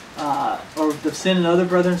life, or the sin in other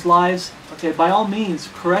brethren's lives. Okay, by all means,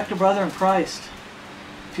 correct a brother in Christ.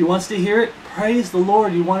 If he wants to hear it, praise the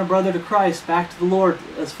Lord. You want a brother to Christ, back to the Lord,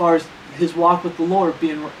 as far as his walk with the Lord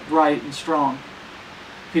being right and strong.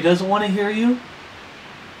 If he doesn't want to hear you,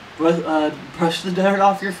 brush the dirt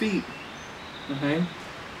off your feet. Okay.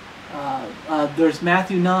 There's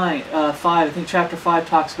Matthew 5, I think chapter 5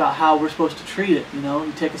 talks about how we're supposed to treat it.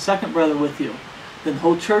 You take a second brother with you, then the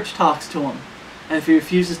whole church talks to him. And if he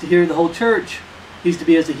refuses to hear the whole church, he's to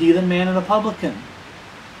be as a heathen man and a publican.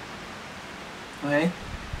 Okay?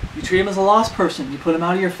 You treat him as a lost person. You put him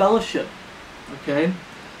out of your fellowship. Okay?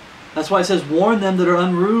 That's why it says, warn them that are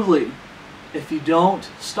unruly. If you don't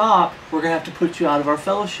stop, we're going to have to put you out of our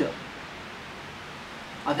fellowship.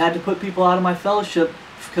 I've had to put people out of my fellowship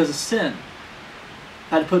because of sin.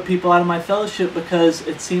 I had to put people out of my fellowship because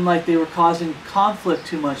it seemed like they were causing conflict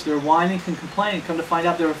too much. They were whining and complaining. Come to find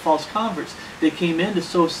out they were false converts. They came in to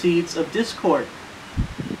sow seeds of discord.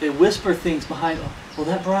 They whisper things behind, oh, well,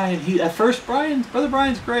 that Brian, at first Brother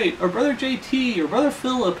Brian's great, or Brother JT, or Brother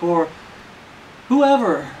Philip, or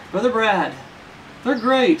whoever, Brother Brad, they're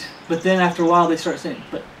great. But then after a while they start saying,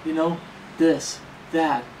 but this,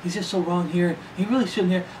 that, he's just so wrong here, he really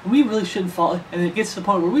shouldn't hear, and we really shouldn't follow, and it gets to the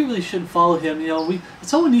point where we really shouldn't follow him.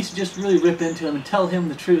 Someone needs to just really rip into him and tell him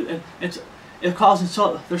the truth, and it's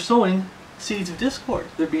causing, they're sowing seeds of discord.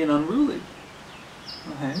 They're being unruly.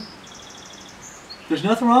 Okay. There's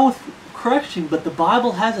nothing wrong with correction, but the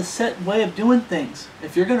Bible has a set way of doing things.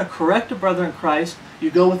 If you're going to correct a brother in Christ, you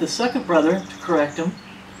go with the second brother to correct him.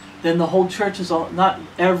 Then the whole church is not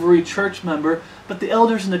every church member, but the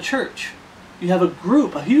elders in the church. You have a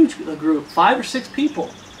group, a huge group, 5 or 6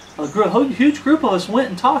 people. A huge group of us went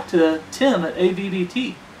and talked to Tim at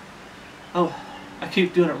AVBT. Oh, I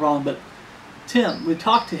keep doing it wrong, but Tim, we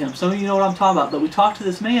talked to him. Some of you know what I'm talking about, but we talked to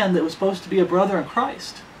this man that was supposed to be a brother in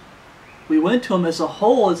Christ. We went to him as a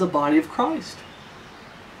whole, as a body of Christ.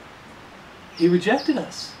 He rejected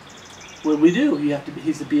us. What do we do?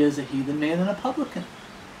 He's to be as a heathen man and a publican.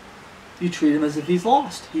 You treat him as if he's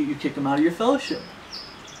lost. You kick him out of your fellowship.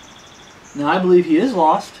 Now, I believe he is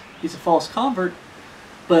lost. He's a false convert.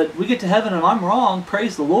 But we get to heaven and I'm wrong.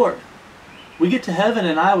 Praise the Lord. We get to heaven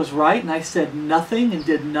and I was right and I said nothing and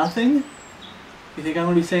did nothing. You think I'm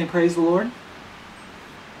going to be saying praise the Lord?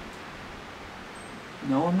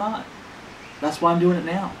 No, I'm not. That's why I'm doing it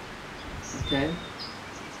now. Okay?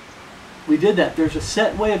 We did that. There's a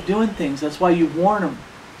set way of doing things. That's why you warn them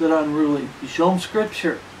that are unruly. You show them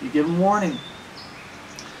Scripture. You give them warning.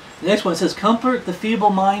 The next one says, comfort the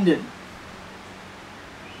feeble-minded.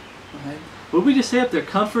 Okay? What did we just say up there?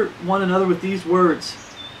 Comfort one another with these words.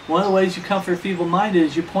 One of the ways you comfort feeble-minded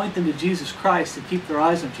is you point them to Jesus Christ and keep their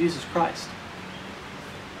eyes on Jesus Christ.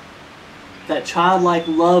 That childlike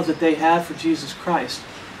love that they have for Jesus Christ.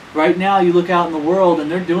 Right now you look out in the world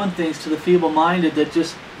and they're doing things to the feeble-minded that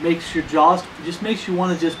just makes your jaws, just makes you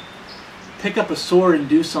want to just pick up a sword and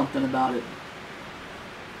do something about it.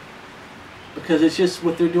 Because it's just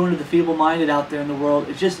what they're doing to the feeble-minded out there in the world.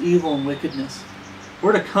 It's just evil and wickedness.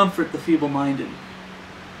 We're to comfort the feeble-minded.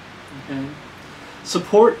 Okay?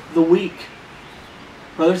 Support the weak.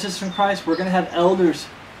 Brothers and sisters in Christ, we're going to have elders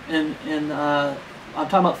I'm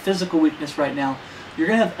talking about physical weakness right now. You're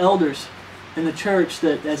going to have elders in the church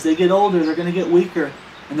that as they get older, they're going to get weaker.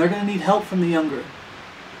 And they're going to need help from the younger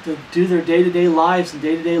to do their day-to-day lives and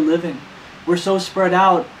day-to-day living. We're so spread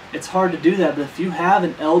out, it's hard to do that. But if you have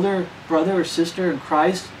an elder brother or sister in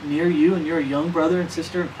Christ near you and you're a young brother and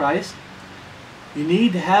sister in Christ, you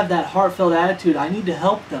need to have that heartfelt attitude. I need to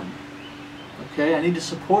help them. Okay? I need to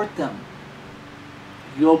support them.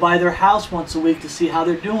 You go by their house once a week to see how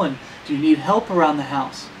they're doing. Do you need help around the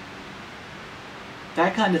house?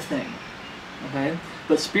 That kind of thing. Okay?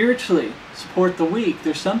 But spiritually, support the weak.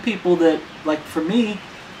 There's some people that, like for me,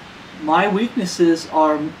 my weaknesses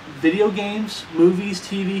are video games, movies,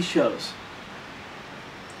 TV shows.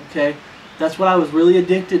 Okay? That's what I was really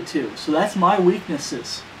addicted to. So that's my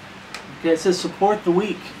weaknesses. Okay? It says support the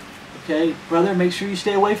weak. Okay? Brother, make sure you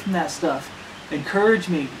stay away from that stuff. Encourage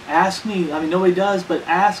me. Ask me. I mean, nobody does, but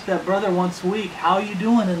ask that brother once a week, how are you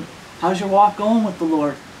doing? And how's your walk going with the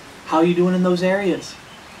Lord? How are you doing in those areas?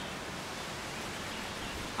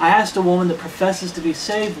 I asked a woman that professes to be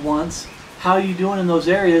saved once, how are you doing in those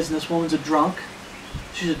areas? And this woman's a drunk.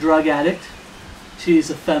 She's a drug addict. She's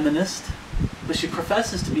a feminist. But she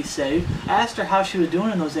professes to be saved. I asked her how she was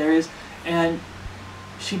doing in those areas, and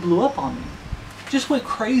she blew up on me. Just went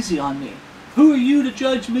crazy on me. Who are you to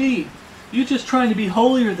judge me? You're just trying to be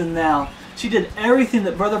holier than thou. She did everything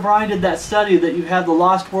that Brother Brian did that study that you have the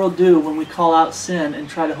lost world do when we call out sin and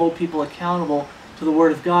try to hold people accountable to the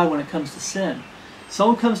Word of God when it comes to sin.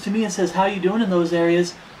 Someone comes to me and says, how are you doing in those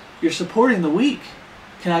areas? You're supporting the weak.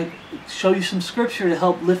 Can I show you some scripture to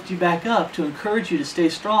help lift you back up, to encourage you to stay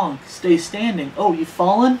strong, stay standing? Oh, you've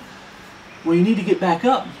fallen? Well, you need to get back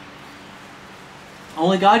up.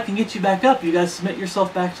 Only God can get you back up. You got to submit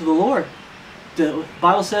yourself back to the Lord. The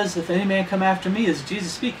Bible says, if any man come after me, this is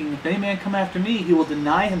Jesus speaking, if any man come after me, he will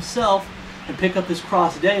deny himself and pick up his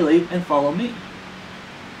cross daily and follow me.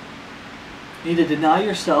 You need to deny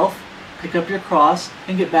yourself, pick up your cross,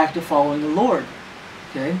 and get back to following the Lord.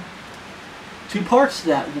 Okay? Two parts to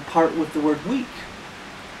that. The part with the word weak.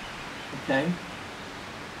 Okay?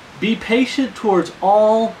 Be patient towards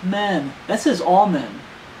all men. That says all men.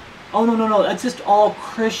 Oh, no. That's just all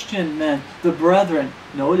Christian men. The brethren.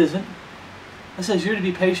 No, it isn't. It says you're to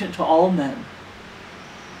be patient to all men.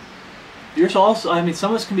 You're also, I mean,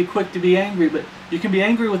 some of us can be quick to be angry, but you can be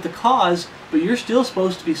angry with the cause, but you're still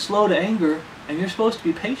supposed to be slow to anger, and you're supposed to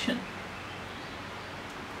be patient.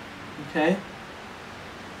 Okay?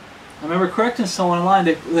 I remember correcting someone online.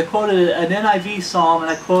 They quoted an NIV psalm, and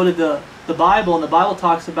I quoted the Bible, and the Bible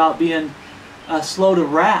talks about being slow to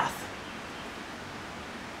wrath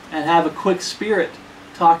and have a quick spirit,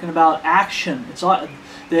 talking about action. It's all,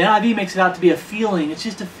 the NIV makes it out to be a feeling. It's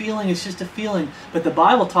just a feeling. It's just a feeling. But the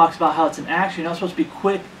Bible talks about how it's an action. You're not supposed to be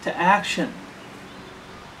quick to action.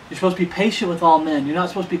 You're supposed to be patient with all men. You're not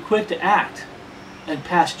supposed to be quick to act and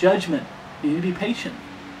pass judgment. You need to be patient.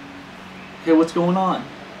 Okay, what's going on?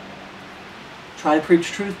 Try to preach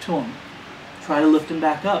truth to them. Try to lift them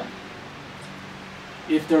back up.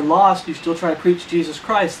 If they're lost, you still try to preach Jesus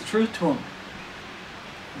Christ, the truth to them.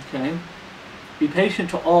 Okay? Be patient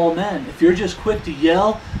to all men. If you're just quick to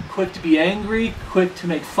yell, quick to be angry, quick to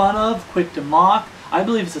make fun of, quick to mock, I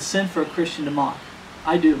believe it's a sin for a Christian to mock.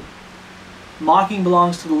 I do. Mocking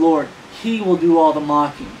belongs to the Lord. He will do all the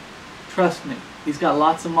mocking. Trust me. He's got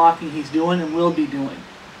lots of mocking he's doing and will be doing.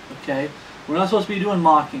 Okay? We're not supposed to be doing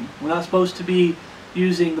mocking. We're not supposed to be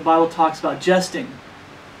using, the Bible talks about jesting.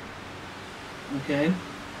 Okay?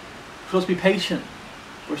 We're supposed to be patient.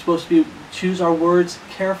 We're supposed to choose our words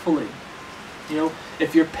carefully. You know,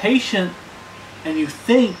 if you're patient and you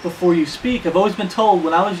think before you speak, I've always been told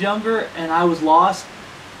when I was younger and I was lost,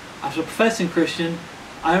 I was a professing Christian,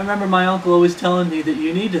 I remember my uncle always telling me that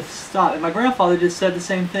you need to stop. And my grandfather just said the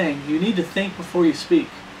same thing. You need to think before you speak.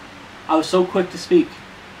 I was so quick to speak.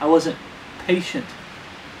 I wasn't patient.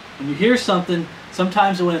 When you hear something,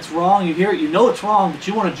 sometimes when it's wrong, you hear it, you know it's wrong, but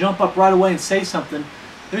you want to jump up right away and say something.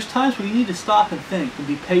 There's times where you need to stop and think and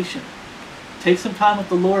be patient. Take some time with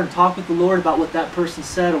the Lord and talk with the Lord about what that person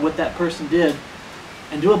said or what that person did.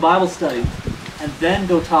 and do a Bible study, and then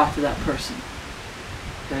go talk to that person.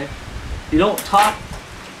 Okay? You don't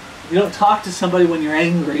talk to somebody when you're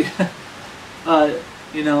angry.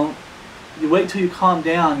 You know, you wait till you calm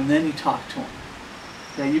down and then you talk to them.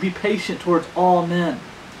 Okay? You be patient towards all men.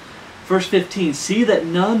 Verse 15, see that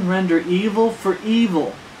none render evil for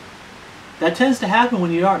evil. That tends to happen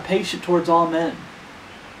when you aren't patient towards all men.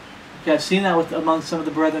 Okay, I've seen that among some of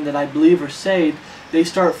the brethren that I believe are saved. They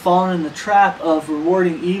start falling in the trap of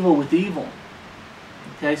rewarding evil with evil.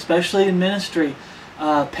 Okay, especially in ministry,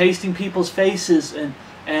 pasting people's faces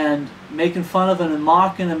and making fun of them and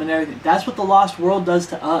mocking them and everything. That's what the lost world does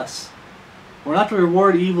to us. We're not to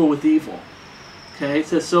reward evil with evil. Okay, it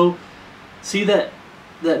says, so see that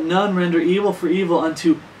none render evil for evil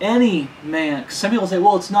unto any man. Because some people say,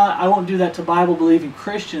 well, it's not, I won't do that to Bible-believing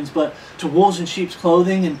Christians, but to wolves in sheep's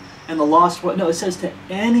clothing and the lost world. No, it says to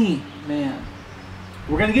any man.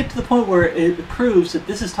 We're going to get to the point where it proves that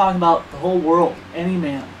this is talking about the whole world, any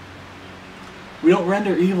man. We don't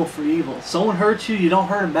render evil for evil. Someone hurts you, you don't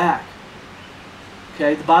hurt them back.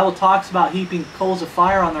 Okay, the Bible talks about heaping coals of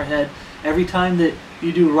fire on their head every time that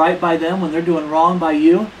you do right by them when they're doing wrong by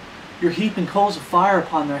you. You're heaping coals of fire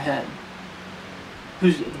upon their head.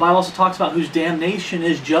 The Bible also talks about whose damnation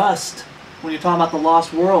is just when you're talking about the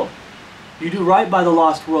lost world. You do right by the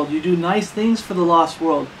lost world. You do nice things for the lost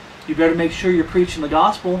world. You better make sure you're preaching the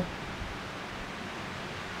gospel.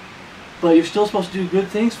 But you're still supposed to do good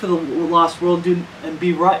things for the lost world do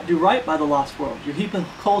right by the lost world. You're heaping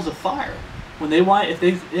coals of fire. If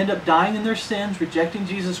they end up dying in their sins, rejecting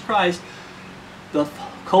Jesus Christ, the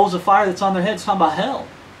coals of fire that's on their head is talking about hell,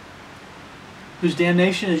 whose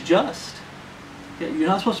damnation is just. You're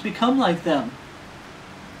not supposed to become like them.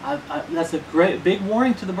 That's a great big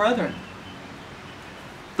warning to the brethren.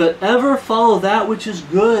 But ever follow that which is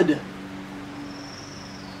good.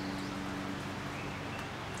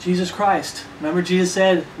 Jesus Christ. Remember Jesus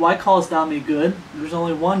said, why callest thou me good? There's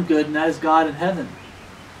only one good, and that is God in heaven.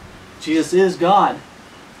 Jesus is God.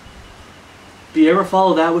 Do you ever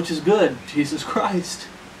follow that which is good? Jesus Christ.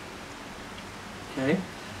 Okay.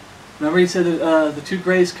 Remember he said the two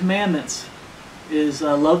greatest commandments is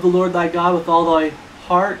love the Lord thy God with all thy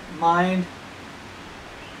heart, mind.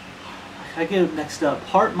 I get it mixed up.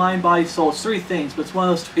 Heart, mind, body, soul. It's three things, but it's one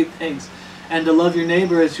of those three things. And to love your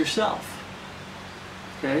neighbor as yourself.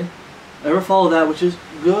 Okay? Ever follow that which is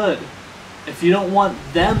good. If you don't want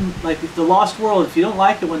them, like if the lost world, if you don't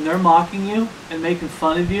like it when they're mocking you and making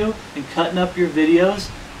fun of you and cutting up your videos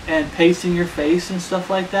and pasting your face and stuff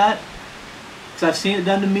like that, because I've seen it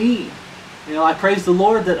done to me. You know, I praise the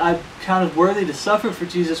Lord that I'm counted worthy to suffer for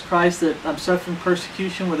Jesus Christ, that I'm suffering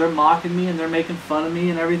persecution where they're mocking me and they're making fun of me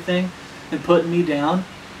and everything and putting me down.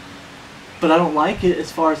 But I don't like it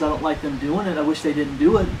as far as I don't like them doing it. I wish they didn't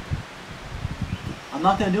do it. I'm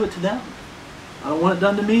not going to do it to them. I don't want it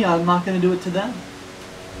done to me. I'm not going to do it to them.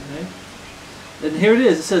 Okay? And here it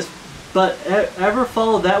is. It says, but ever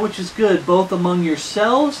follow that which is good, both among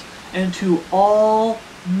yourselves and to all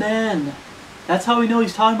men. That's how we know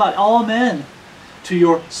he's talking about all men. To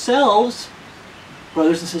yourselves,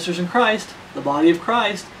 brothers and sisters in Christ, the body of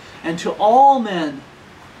Christ, and to all men.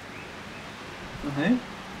 Okay?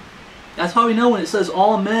 That's how we know when it says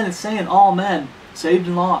all men, it's saying all men, saved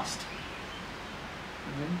and lost.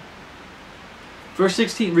 Okay? Verse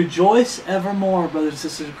 16, rejoice evermore, brothers and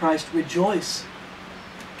sisters in Christ. Rejoice.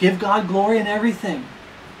 Give God glory in everything.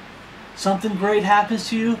 Something great happens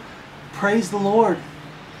to you, praise the Lord.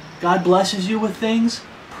 God blesses you with things,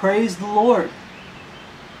 praise the Lord.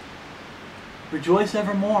 Rejoice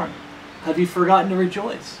evermore. Have you forgotten to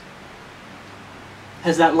rejoice?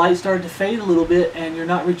 Has that light started to fade a little bit and you're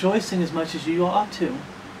not rejoicing as much as you ought to?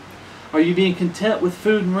 Are you being content with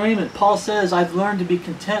food and raiment? Paul says, I've learned to be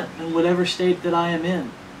content in whatever state that I am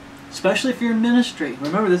in. Especially if you're in ministry.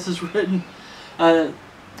 Remember, this is written, 2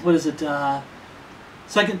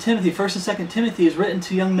 Timothy, 1st and 2nd Timothy is written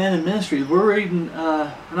to young men in ministry. We're reading,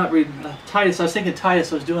 Titus. I was thinking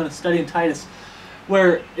Titus. I was doing a study in Titus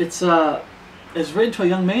where it's written to a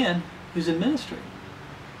young man who's in ministry.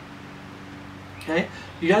 Okay?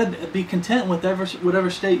 You got to be content with whatever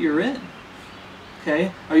state you're in.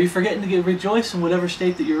 Okay? Are you forgetting to rejoice in whatever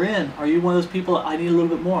state that you're in? Are you one of those people, I need a little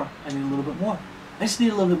bit more. I need a little bit more. I just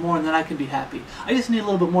need a little bit more and then I can be happy. I just need a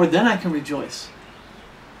little bit more, then I can rejoice.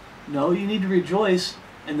 No, you need to rejoice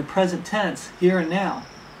in the present tense, here and now.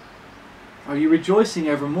 Are you rejoicing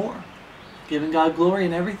evermore? Giving God glory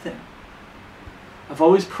in everything. I've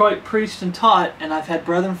always preached and taught, and I've had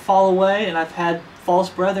brethren fall away, and I've had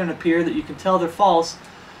false brethren appear that you can tell they're false,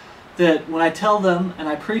 that when I tell them, and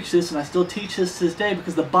I preach this, and I still teach this to this day,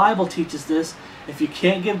 because the Bible teaches this, if you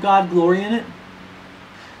can't give God glory in it,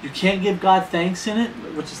 You can't give God thanks in it,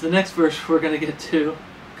 which is the next verse we're going to get to,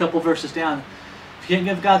 a couple verses down. If you can't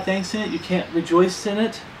give God thanks in it, you can't rejoice in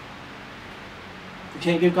it, you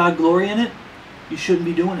can't give God glory in it, you shouldn't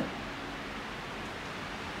be doing it.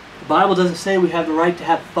 The Bible doesn't say we have the right to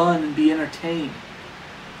have fun and be entertained.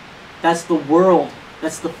 That's the world.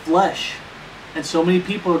 That's the flesh. And so many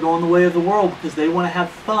people are going the way of the world because they want to have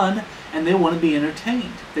fun and they want to be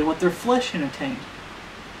entertained. They want their flesh entertained.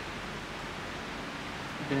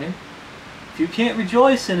 Okay? If you can't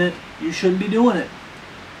rejoice in it, you shouldn't be doing it.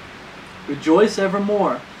 Rejoice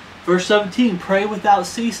evermore. Verse 17, pray without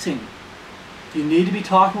ceasing. You need to be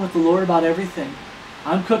talking with the Lord about everything.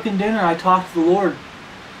 I'm cooking dinner, I talk to the Lord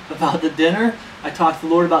about the dinner. I talk to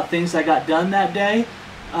the Lord about things I got done that day,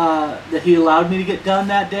 that He allowed me to get done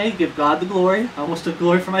that day. Give God the glory. I almost took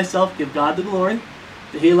glory for myself. Give God the glory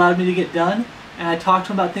that He allowed me to get done. And I talk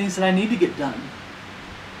to Him about things that I need to get done.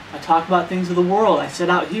 I talk about things of the world. I sit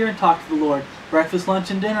out here and talk to the Lord. Breakfast,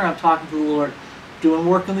 lunch, and dinner, I'm talking to the Lord. Doing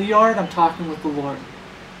work in the yard, I'm talking with the Lord.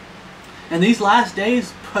 And these last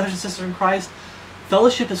days, brothers and sisters in Christ,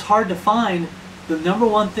 fellowship is hard to find. The number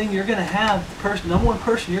one thing you're going to have, number one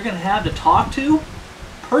person you're going to have to talk to,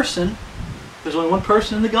 there's only one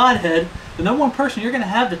person in the Godhead, the number one person you're going to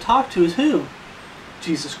have to talk to is who?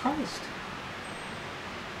 Jesus Christ.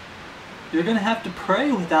 You're going to have to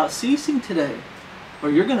pray without ceasing today, or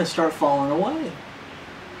you're going to start falling away.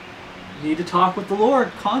 You need to talk with the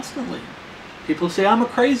Lord constantly. People say, I'm a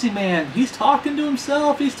crazy man. He's talking to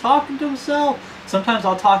himself. He's talking to himself. Sometimes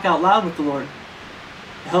I'll talk out loud with the Lord.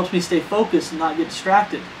 It helps me stay focused and not get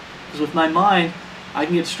distracted. Because with my mind, I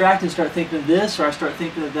can get distracted and start thinking of this, or I start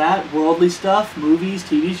thinking of that, worldly stuff, movies,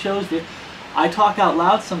 TV shows. I talk out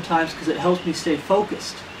loud sometimes because it helps me stay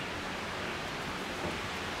focused.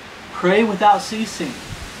 Pray without ceasing.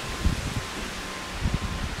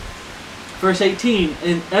 Verse 18,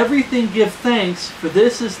 in everything give thanks, for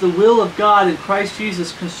this is the will of God in Christ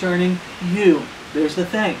Jesus concerning you. There's the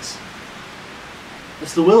thanks.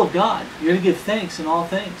 It's the will of God. You're going to give thanks in all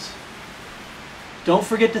things. Don't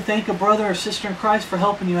forget to thank a brother or sister in Christ for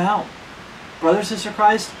helping you out. Brother or sister in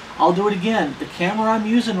Christ, I'll do it again. The camera I'm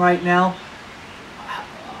using right now,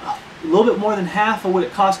 a little bit more than half of what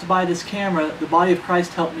it cost to buy this camera, the body of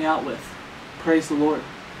Christ helped me out with. Praise the Lord.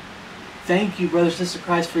 Thank you, brothers and sisters in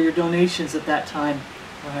Christ, for your donations at that time.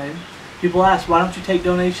 Right? People ask, why don't you take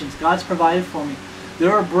donations? God's provided for me.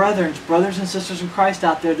 There are brothers and sisters in Christ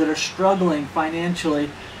out there that are struggling financially,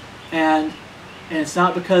 and it's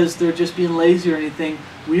not because they're just being lazy or anything.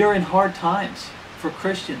 We are in hard times for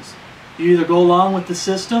Christians. You either go along with the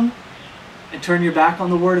system and turn your back on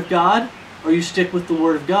the Word of God, or you stick with the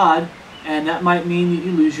Word of God, and that might mean that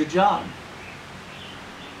you lose your job.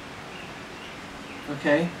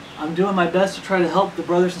 Okay? I'm doing my best to try to help the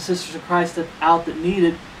brothers and sisters in Christ out that need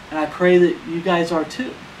it, and I pray that you guys are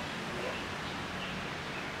too.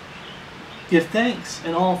 Give thanks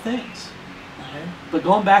in all things. Okay? But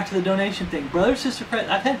going back to the donation thing, brother, sister, Christ,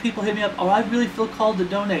 I've had people hit me up, oh, I really feel called to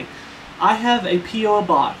donate. I have a P.O.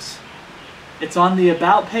 box. It's on the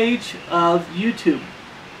About page of YouTube.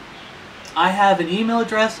 I have an email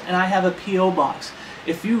address and I have a P.O. box.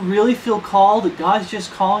 If you really feel called, that God's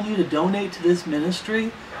just calling you to donate to this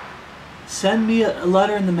ministry, send me a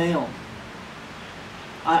letter in the mail.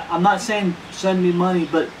 I'm not saying send me money,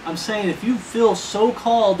 but I'm saying if you feel so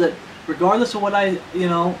called that regardless of what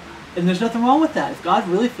and there's nothing wrong with that. If God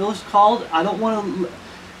really feels called, I don't want to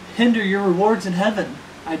hinder your rewards in heaven.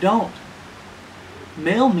 I don't.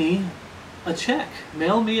 Mail me a check.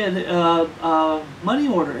 Mail me a money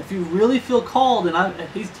order. If you really feel called, and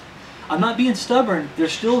I'm not being stubborn,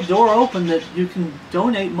 there's still a door open that you can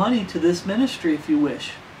donate money to this ministry if you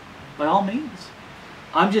wish. By all means.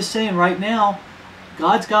 I'm just saying right now,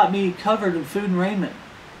 God's got me covered in food and raiment.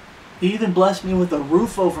 He even blessed me with a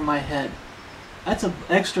roof over my head. That's an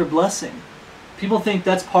extra blessing. People think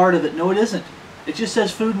that's part of it. No, it isn't. It just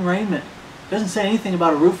says food and raiment. It doesn't say anything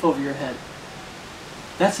about a roof over your head.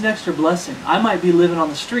 That's an extra blessing. I might be living on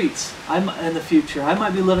the streets in the future. I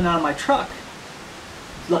might be living out of my truck.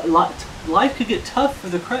 Life could get tough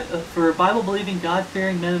for Bible-believing,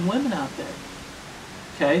 God-fearing men and women out there.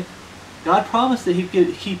 Okay? God promised that He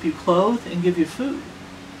could keep you clothed and give you food.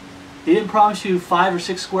 He didn't promise you 5 or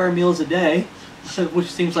 6 square meals a day, which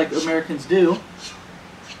seems like Americans do.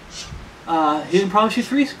 He didn't promise you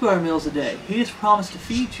 3 square meals a day. He just promised to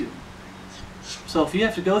feed you. So if you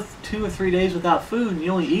have to go 2 or 3 days without food and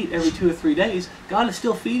you only eat every 2 or 3 days, God is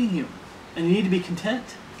still feeding you. And you need to be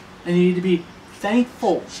content. And you need to be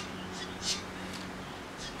thankful.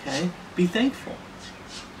 Okay? Be thankful.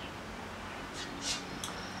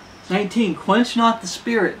 19. Quench not the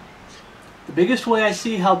spirit. The biggest way I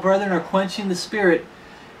see how brethren are quenching the Spirit,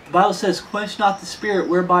 the Bible says, quench not the Spirit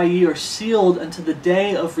whereby ye are sealed unto the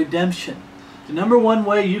day of redemption. The number one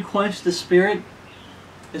way you quench the Spirit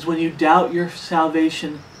is when you doubt your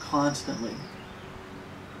salvation constantly.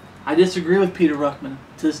 I disagree with Peter Ruckman.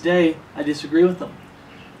 To this day, I disagree with him.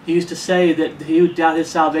 He used to say that he would doubt his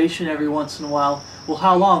salvation every once in a while. Well,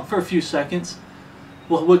 how long? For a few seconds.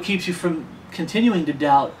 Well, what keeps you from continuing to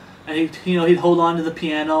doubt? And he'd hold on to the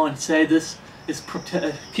piano and say, this is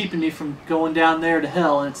keeping me from going down there to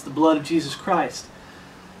hell, and it's the blood of Jesus Christ.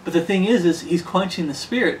 But the thing is he's quenching the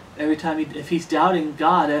Spirit every time. If he's doubting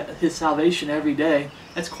God, his salvation every day,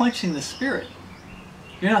 that's quenching the Spirit.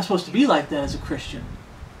 You're not supposed to be like that as a Christian.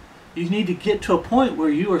 You need to get to a point where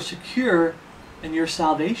you are secure in your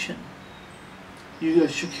salvation. You are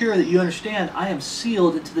secure that you understand, I am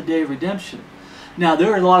sealed into the day of redemption. Now,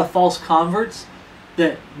 there are a lot of false converts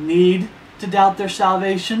that need to doubt their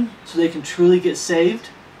salvation so they can truly get saved.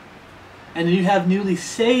 And then you have newly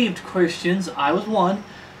saved Christians, I was one,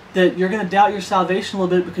 that you're going to doubt your salvation a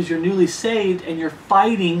little bit because you're newly saved and you're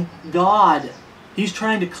fighting God. He's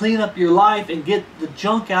trying to clean up your life and get the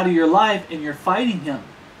junk out of your life, and you're fighting Him.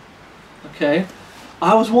 Okay?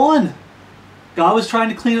 I was one. God was trying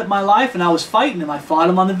to clean up my life and I was fighting Him. I fought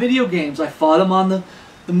Him on the video games. I fought Him on the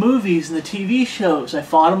movies and the TV shows. I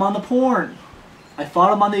fought Him on the porn. I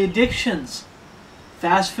fought Him on the addictions.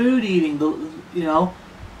 Fast food eating.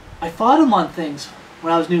 I fought Him on things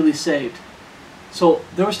when I was newly saved. So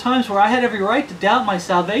there was times where I had every right to doubt my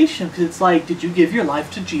salvation, because it's like, did you give your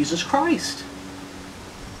life to Jesus Christ?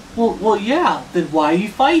 Well, yeah. Then why are you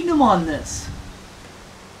fighting Him on this?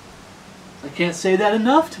 I can't say that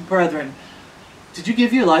enough to brethren. Did you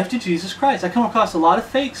give your life to Jesus Christ? I come across a lot of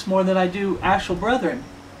fakes more than I do actual brethren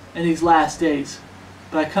in these last days.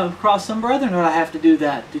 But I come across some brethren where I have to do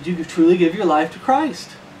that. Did you truly give your life to Christ?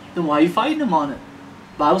 Then why are you fighting Him on it?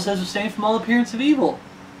 The Bible says abstain from all appearance of evil.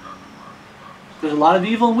 There's a lot of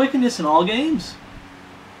evil and wickedness in all games.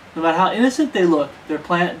 No matter how innocent they look,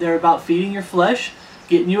 they're about feeding your flesh,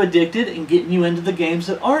 getting you addicted, and getting you into the games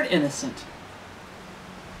that aren't innocent.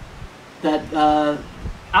 That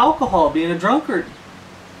alcohol, being a drunkard.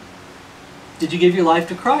 Did you give your life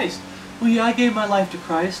to Christ? Well, yeah, I gave my life to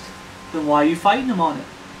Christ. Then why are you fighting Him on it?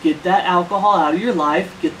 Get that alcohol out of your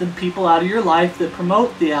life. Get the people out of your life that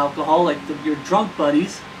promote the alcohol, like your drunk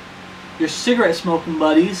buddies, your cigarette smoking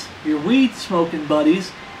buddies, your weed smoking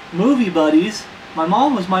buddies, movie buddies. My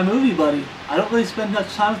mom was my movie buddy. I don't really spend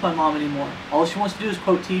much time with my mom anymore. All she wants to do is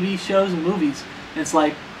quote TV shows and movies. And it's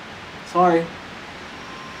like, sorry.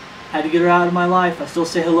 Had to get her out of my life. I still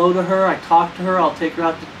say hello to her. I talk to her. I'll take her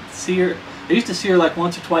out to see her. I used to see her like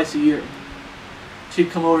once or twice a year. She'd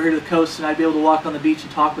come over here to the coast and I'd be able to walk on the beach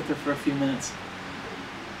and talk with her for a few minutes.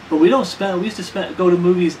 But we used to go to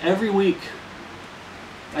movies every week.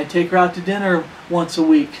 I'd take her out to dinner once a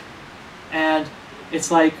week. And it's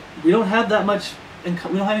like, we don't have that much, we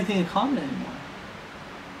don't have anything in common anymore.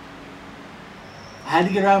 I had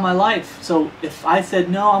to get her out of my life. So if I said,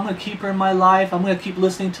 no, I'm going to keep her in my life, I'm going to keep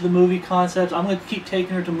listening to the movie concepts, I'm going to keep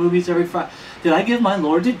taking her to movies every Friday. Did I give my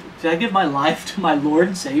life to my Lord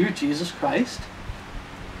and Savior, Jesus Christ?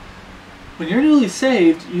 When you're newly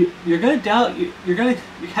saved, you're going to doubt, you're going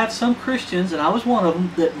to have some Christians, and I was one of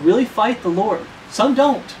them, that really fight the Lord. Some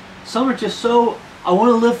don't. Some are just so, I want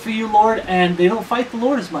to live for you, Lord, and they don't fight the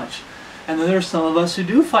Lord as much. And then there's some of us who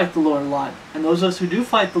do fight the Lord a lot. And those of us who do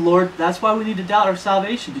fight the Lord, that's why we need to doubt our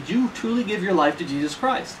salvation. Did you truly give your life to Jesus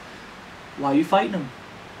Christ? Why are you fighting Him?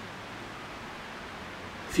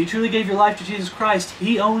 If you truly gave your life to Jesus Christ,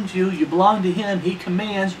 He owns you, you belong to Him, He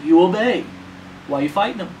commands, you obey. Why are you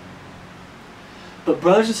fighting Him? But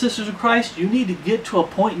brothers and sisters in Christ, you need to get to a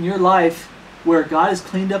point in your life where God has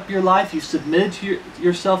cleaned up your life, you've submitted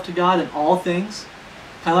yourself to God in all things.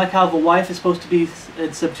 Kind of like how the wife is supposed to be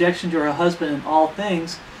in subjection to her husband in all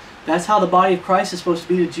things. That's how the body of Christ is supposed to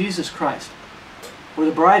be to Jesus Christ. Or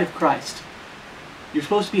the bride of Christ. You're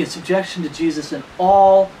supposed to be in subjection to Jesus in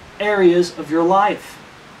all areas of your life.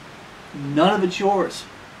 None of it's yours.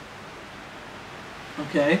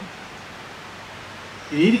 Okay?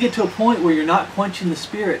 You need to get to a point where you're not quenching the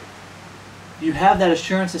Spirit. You have that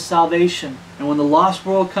assurance of salvation. And when the lost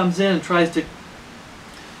world comes in and tries to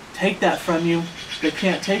take that from you, they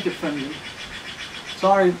can't take it from you.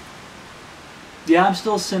 Sorry. Yeah, I'm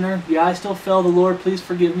still a sinner. Yeah, I still fail the Lord. Please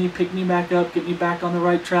forgive me. Pick me back up. Get me back on the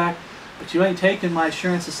right track. But you ain't taking my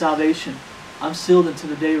assurance of salvation. I'm sealed into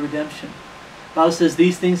the day of redemption. The Bible says,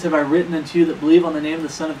 these things have I written unto you that believe on the name of the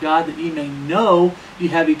Son of God, that ye may know ye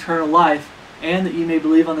have eternal life, and that ye may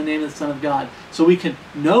believe on the name of the Son of God. So we can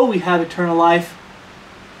know we have eternal life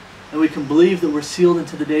and we can believe that we're sealed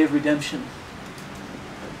into the day of redemption.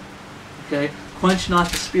 Okay? Quench not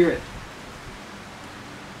the Spirit.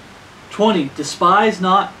 20. Despise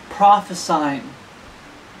not prophesying.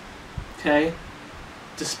 Okay?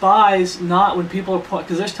 Despise not when people are...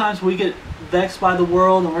 Because there's times we get vexed by the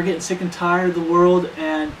world and we're getting sick and tired of the world,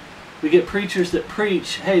 and we get preachers that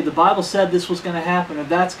preach, hey, the Bible said this was going to happen or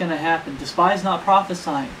that's going to happen. Despise not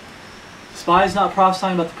prophesying. Despise not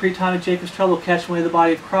prophesying about the pre-time of Jacob's trouble, catching away the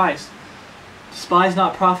body of Christ. Despise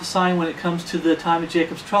not prophesying when it comes to the time of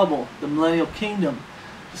Jacob's trouble, the millennial kingdom.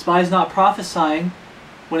 Despise not prophesying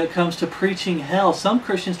when it comes to preaching hell. Some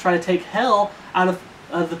Christians try to take hell out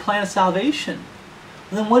of the plan of salvation.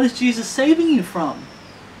 And then what is Jesus saving you from?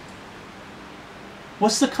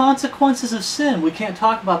 What's the consequences of sin? We can't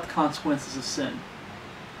talk about the consequences of sin.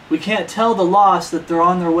 We can't tell the lost that they're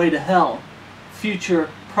on their way to hell. Future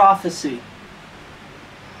prophecy.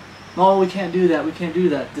 No, we can't do that. We can't do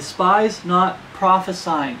that. Despise not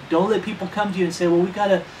prophesying. Don't let people come to you and say, well, we've got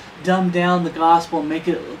to dumb down the gospel and make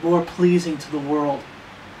it more pleasing to the world.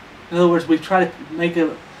 In other words, we try to make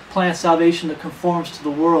a plan of salvation that conforms to the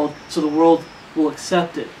world so the world will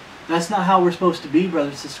accept it. That's not how we're supposed to be,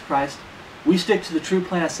 brothers and sisters in Christ. We stick to the true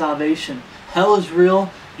plan of salvation. Hell is real.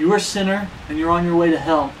 You're a sinner and you're on your way to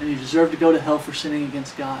hell, and you deserve to go to hell for sinning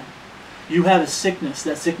against God. You have a sickness.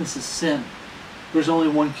 That sickness is sin. There's only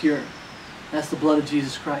one cure. That's the blood of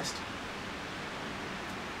Jesus Christ.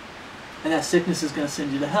 And that sickness is going to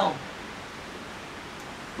send you to hell.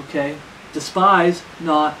 Okay? Despise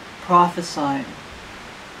not prophesying.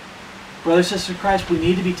 Brothers and sisters in Christ, we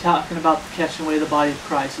need to be talking about the catching away of the body of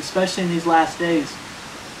Christ, especially in these last days.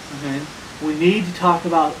 Okay? We need to talk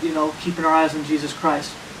about, keeping our eyes on Jesus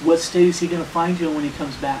Christ. What state is He going to find you in when He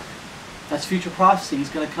comes back? That's future prophecy. He's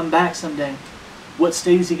going to come back someday. What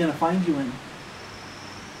state is He going to find you in?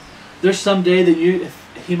 There's some day that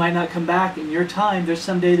if He might not come back in your time, there's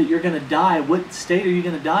some day that you're going to die. What state are you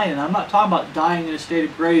going to die in? I'm not talking about dying in a state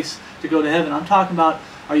of grace to go to heaven. I'm talking about,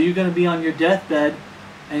 are you going to be on your deathbed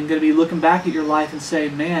and going to be looking back at your life and say,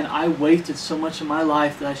 man, I wasted so much of my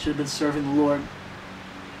life that I should have been serving the Lord.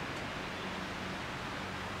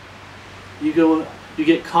 You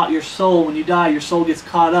get caught, your soul, when you die, your soul gets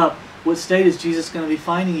caught up. What state is Jesus going to be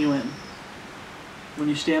finding you in when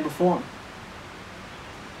you stand before Him?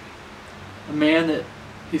 A man that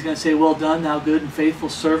He's going to say, well done, thou good and faithful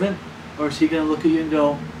servant? Or is He going to look at you and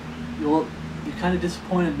go, well, you kind of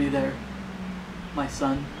disappointed me there, my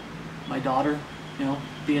son, my daughter,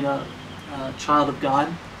 being a child of God.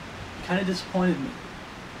 You kind of disappointed me.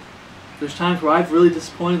 There's times where I've really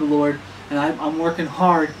disappointed the Lord, and I'm working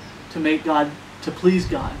hard to make God, to please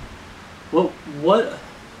God. Why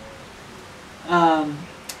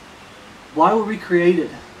were we created?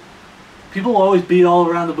 People will always beat all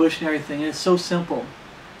around the bush and everything, and it's so simple.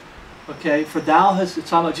 Okay, it's talking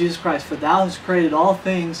about Jesus Christ, for Thou hast created all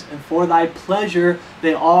things, and for Thy pleasure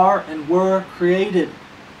they are and were created.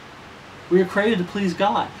 We were created to please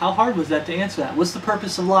God. How hard was that to answer that? What's the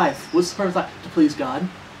purpose of life? What's the purpose of life? To please God.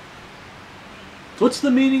 So what's the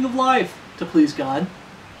meaning of life? To please God.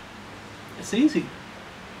 It's easy.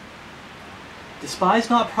 Despise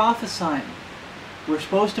not prophesying. We're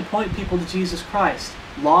supposed to point people to Jesus Christ,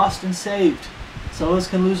 lost and saved. Some of us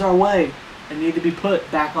can lose our way and need to be put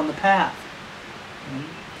back on the path.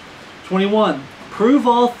 21. Prove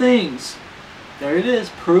all things. There it is.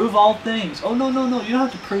 Prove all things. Oh, no. You don't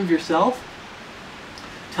have to prove yourself.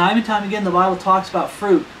 Time and time again, the Bible talks about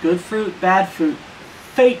fruit. Good fruit, bad fruit,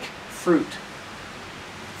 fake fruit.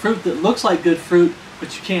 Fruit that looks like good fruit,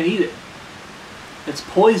 but you can't eat it. It's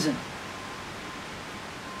poison.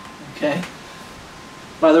 Okay?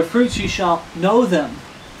 By their fruits ye shall know them.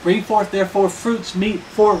 Bring forth therefore fruits meet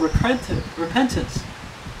for repentance.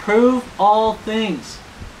 Prove all things.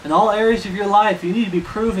 In all areas of your life, you need to be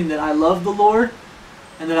proving that I love the Lord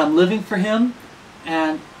and that I'm living for Him,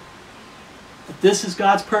 and that this is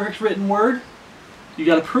God's perfect written word. You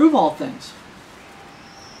got to prove all things.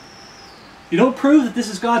 You don't prove that this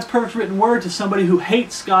is God's perfect written word to somebody who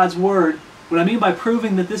hates God's word. What I mean by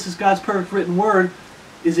proving that this is God's perfect written word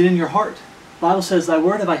is it in your heart. The Bible says, Thy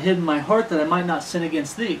word have I hid in my heart that I might not sin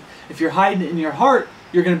against Thee. If you're hiding it in your heart,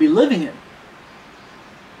 you're going to be living it.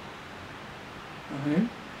 Okay?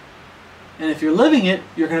 And if you're living it,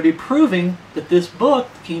 you're going to be proving that this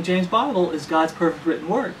book, the King James Bible, is God's perfect written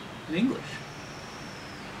word in English.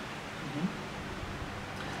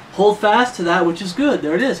 Hold fast to that which is good.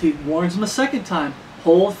 There it is. He warns them a second time.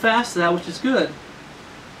 Hold fast to that which is good.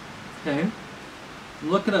 Okay?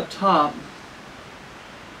 I'm looking up top.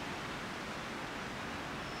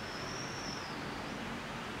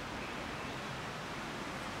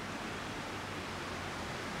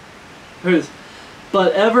 Here it is.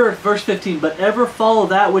 But ever, verse 15, but ever follow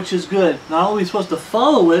that which is good. Not only are we supposed to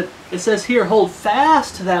follow it, it says here, hold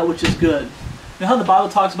fast to that which is good. You know how the Bible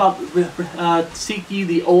talks about seek ye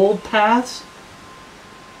the old paths?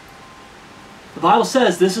 The Bible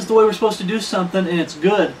says this is the way we're supposed to do something and it's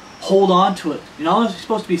good. Hold on to it. You're not only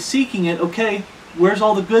supposed to be seeking it, okay, where's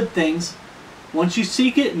all the good things? Once you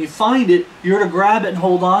seek it and you find it, you're to grab it and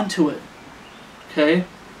hold on to it. Okay?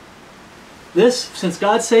 This, since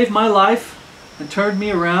God saved my life and turned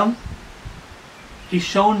me around, He's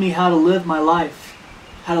shown me how to live my life.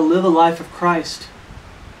 How to live a life of Christ.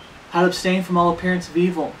 How to abstain from all appearance of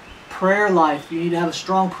evil. Prayer life. You need to have a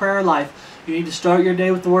strong prayer life. You need to start your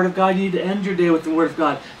day with the Word of God. You need to end your day with the Word of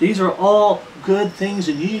God. These are all good things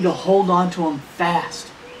and you need to hold on to them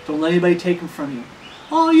fast. Don't let anybody take them from you.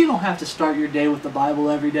 Oh, you don't have to start your day with the Bible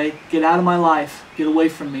every day. Get out of my life. Get away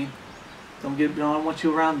from me. I don't want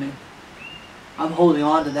you around me. I'm holding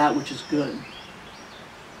on to that which is good.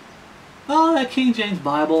 Oh, that King James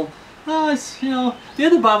Bible. Oh, it's, you know, the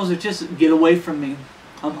other Bibles are just get away from me.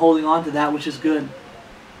 I'm holding on to that which is good.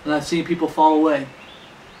 And I've seen people fall away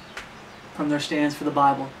from their stands for the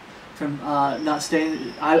Bible. From not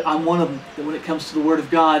staying. I'm one of them that when it comes to the Word of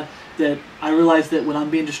God, that I realize that when I'm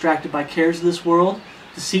being distracted by cares of this world,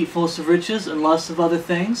 deceitfulness of riches, and lusts of other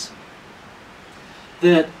things,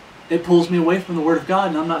 that it pulls me away from the Word of God,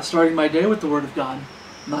 and I'm not starting my day with the Word of God.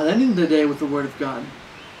 I'm not ending the day with the Word of God.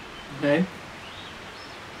 Okay?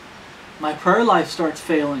 My prayer life starts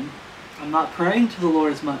failing. I'm not praying to the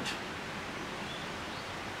Lord as much.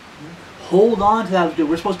 Hold on to that which is good.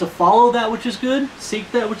 We're supposed to follow that which is good,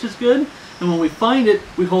 seek that which is good, and when we find it,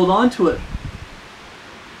 we hold on to it.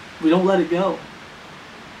 We don't let it go.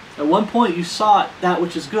 At one point you sought that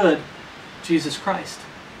which is good, Jesus Christ.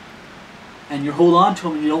 And you hold on to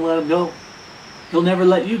Him and you don't let Him go. He'll never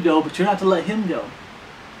let you go, but you're not to let Him go.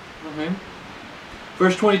 Okay?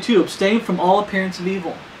 Verse 22, abstain from all appearance of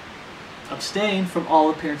evil. Abstain from all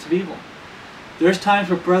appearance of evil. There's times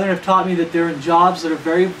where brethren have taught me that they're in jobs that are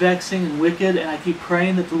very vexing and wicked, and I keep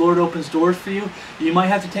praying that the Lord opens doors for you. You might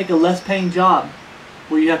have to take a less paying job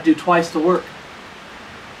where you have to do twice the work,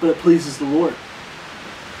 but it pleases the Lord.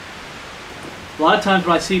 A lot of times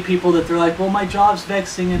when I see people that they're like, well, my job's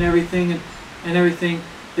vexing and everything,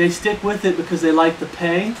 they stick with it because they like the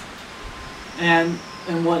pay and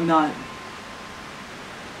whatnot.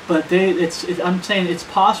 But I'm saying it's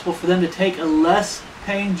possible for them to take a less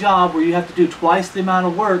paying job where you have to do twice the amount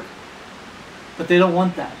of work, but they don't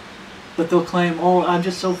want that. But they'll claim, oh, I'm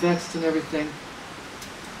just so vexed and everything.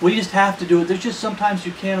 We just have to do it. There's just sometimes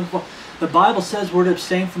you can't. The Bible says we're to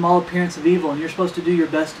abstain from all appearance of evil, and you're supposed to do your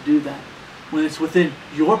best to do that. When it's within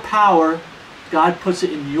your power, God puts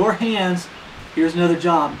it in your hands. Here's another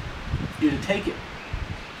job. You to take it.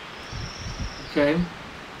 Okay?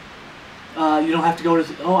 You don't have to go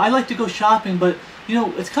to, oh, I like to go shopping, but you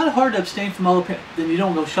know, it's kind of hard to abstain from all appearance. Then you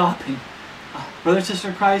don't go shopping. Brother and sister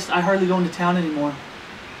in Christ, I hardly go into town anymore.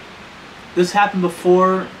 This happened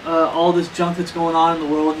before all this junk that's going on in the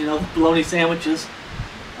world, you know, the bologna sandwiches.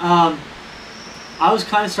 I was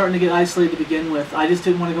kind of starting to get isolated to begin with. I just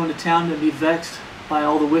didn't want to go into town and be vexed by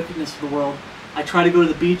all the wickedness of the world. I try to go to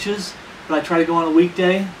the beaches, but I try to go on a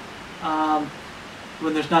weekday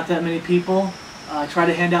when there's not that many people. I try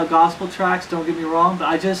to hand out gospel tracts, don't get me wrong, but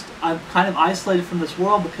I'm kind of isolated from this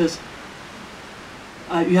world because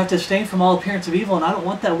you have to abstain from all appearance of evil, and I don't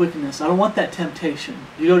want that wickedness. I don't want that temptation.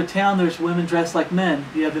 You go to town, there's women dressed like men.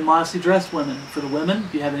 You have immodestly dressed women. For the women,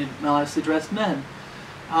 you have immodestly dressed men.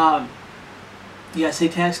 You got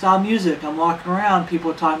satanic style music. I'm walking around,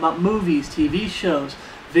 people are talking about movies, TV shows,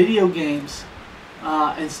 video games,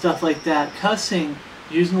 and stuff like that. Cussing,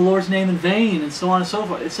 using the Lord's name in vain, and so on and so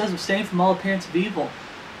forth. It says abstain from all appearance of evil.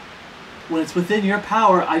 When it's within your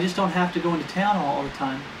power, I just don't have to go into town all the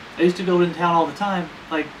time. I used to go into town all the time,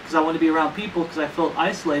 like, because I wanted to be around people, because I felt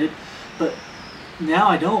isolated, but now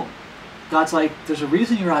I don't. God's like, there's a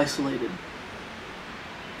reason you're isolated.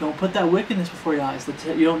 Don't put that wickedness before your eyes.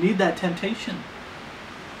 You don't need that temptation.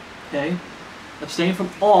 Okay? Abstain from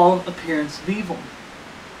all appearance of evil.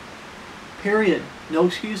 Period. No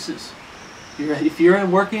excuses. If you're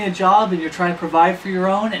working a job and you're trying to provide for your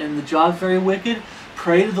own and the job's very wicked,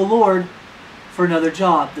 pray to the Lord for another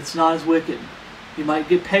job that's not as wicked. You might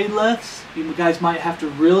get paid less. You guys might have to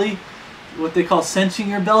really, what they call cinching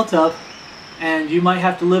your belt up, and you might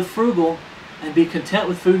have to live frugal and be content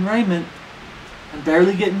with food and raiment and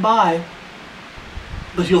barely getting by,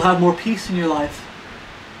 but you'll have more peace in your life,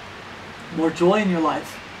 more joy in your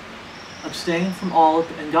life. Abstain from all,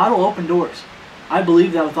 and God will open doors. I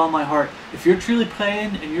believe that with all my heart. If you're truly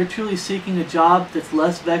praying and you're truly seeking a job that's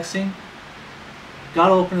less vexing,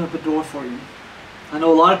 God will open up a door for you. I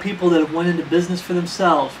know a lot of people that have went into business for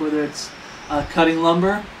themselves, whether it's cutting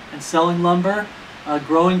lumber and selling lumber,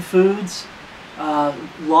 growing foods,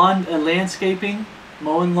 landscaping,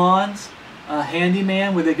 mowing lawns,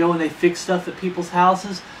 handyman, where they go and they fix stuff at people's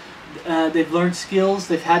houses. They've learned skills.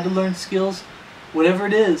 They've had to learn skills. Whatever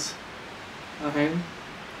it is. Okay.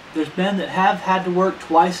 There's men that have had to work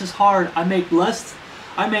twice as hard. I make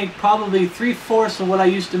probably 3/4 of what I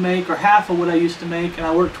used to make, or half of what I used to make, and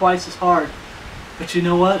I work twice as hard. But you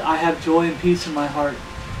know what? I have joy and peace in my heart.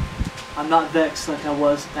 I'm not vexed like I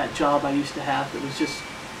was at that job I used to have that was just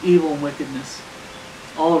evil and wickedness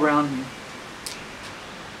all around me.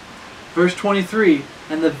 Verse 23,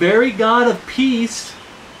 and the very God of peace,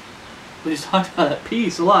 we just talked about that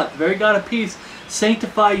peace a lot, the very God of peace,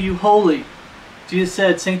 sanctify you wholly. Jesus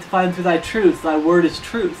said, sanctify them through thy truth. Thy word is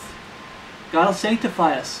truth. God will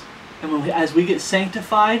sanctify us. And as we get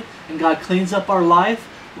sanctified and God cleans up our life,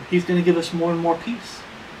 He's going to give us more and more peace.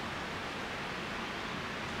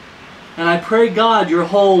 And I pray, God, your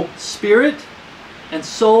whole spirit and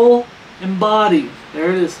soul and body,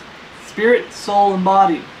 there it is, spirit, soul, and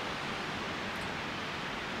body,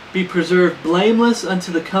 be preserved blameless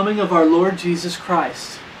unto the coming of our Lord Jesus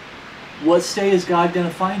Christ. What state is God going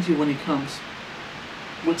to find you when He comes?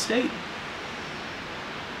 What state?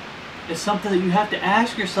 It's something that you have to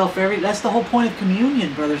ask yourself that's the whole point of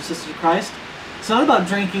communion, brothers and sisters of Christ. It's not about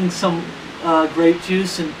drinking some grape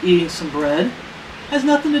juice and eating some bread. It has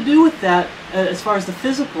nothing to do with that as far as the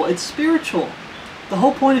physical. It's spiritual. The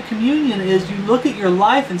whole point of communion is you look at your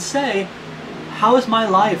life and say, how is my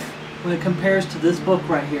life when it compares to this book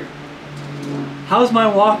right here? How is my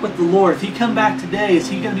walk with the Lord? If He come back today, is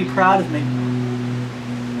He going to be proud of me?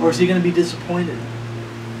 Or is He going to be disappointed?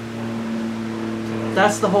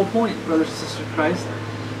 That's the whole point, brothers and sisters of Christ.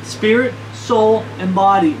 Spirit, soul, and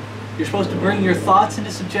body. You're supposed to bring your thoughts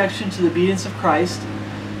into subjection to the obedience of Christ.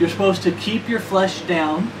 You're supposed to keep your flesh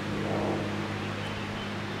down.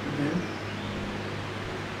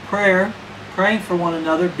 Praying for one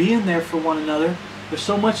another, being there for one another. There's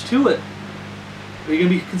so much to it. Are you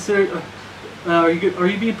going to be considered? Are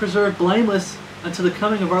you being preserved blameless until the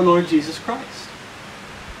coming of our Lord Jesus Christ?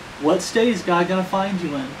 What state is God going to find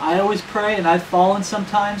you in? I always pray, and I've fallen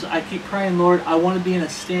sometimes. I keep praying, Lord, I want to be in a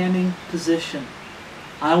standing position.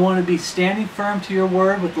 I want to be standing firm to your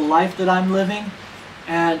word with the life that I'm living.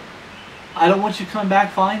 And I don't want you coming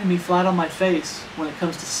back finding me flat on my face when it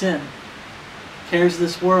comes to sin. Cares of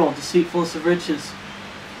this world, deceitfulness of riches.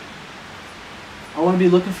 I want to be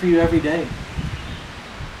looking for you every day.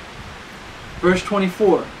 Verse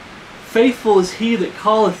 24. Faithful is He that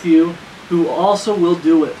calleth you, who also will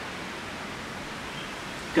do it.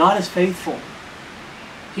 God is faithful.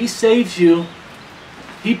 He saves you.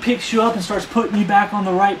 He picks you up and starts putting you back on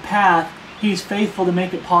the right path. He's faithful to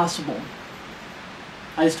make it possible.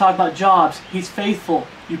 I just talked about jobs. He's faithful.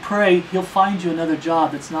 You pray, He'll find you another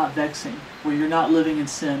job that's not vexing, where you're not living in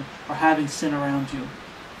sin or having sin around you.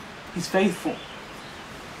 He's faithful.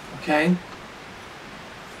 Okay?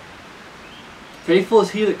 Faithful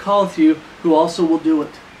is He that calleth you, who also will do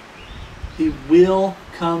it. He will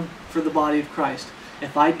come for the body of Christ.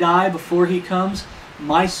 If I die before He comes,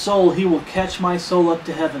 my soul, He will catch my soul up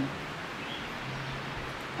to heaven.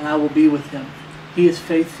 And I will be with Him. He is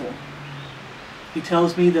faithful. He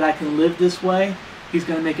tells me that I can live this way. He's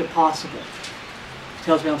going to make it possible. He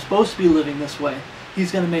tells me I'm supposed to be living this way.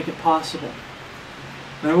 He's going to make it possible.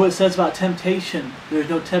 Remember what it says about temptation. There's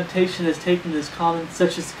no temptation that's taken as common,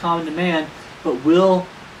 such as common to man, but will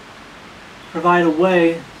provide a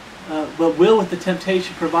way, but will with the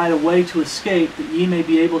temptation provide a way to escape, that ye may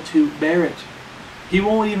be able to bear it. He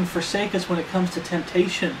won't even forsake us when it comes to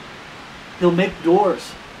temptation. He'll make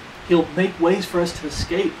doors. He'll make ways for us to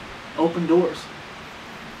escape. Open doors.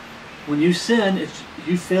 When you sin,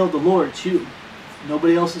 you failed the Lord. It's you.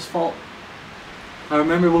 Nobody else's fault. I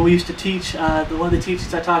remember when we used to teach, one of the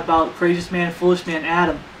teachings I talked about, courageous man, foolish man,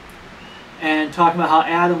 Adam. And talking about how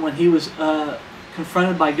Adam, when he was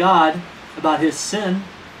confronted by God about his sin,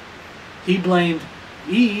 he blamed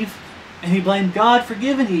Eve, and he blamed God for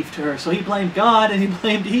giving Eve to her. So he blamed God and he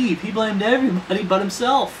blamed Eve. He blamed everybody but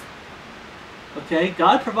himself. Okay?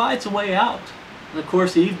 God provides a way out. And of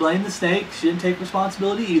course Eve blamed the snake. She didn't take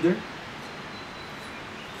responsibility either.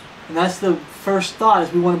 And that's the first thought,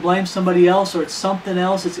 is we want to blame somebody else or it's something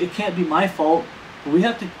else. It can't be my fault. But we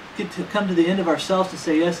have to come to the end of ourselves and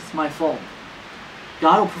say, yes, it's my fault.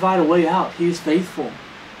 God will provide a way out. He is faithful.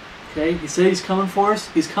 Okay? He said He's coming for us.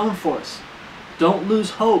 He's coming for us. Don't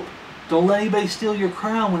lose hope. Don't let anybody steal your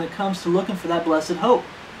crown when it comes to looking for that blessed hope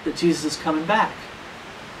that Jesus is coming back.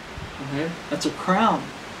 Okay? That's a crown.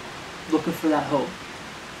 looking for that hope.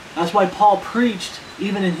 That's why Paul preached,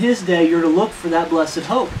 even in his day, you're to look for that blessed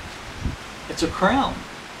hope. It's a crown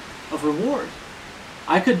of reward.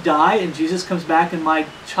 I could die and Jesus comes back in my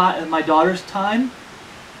daughter's time,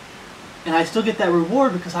 and I still get that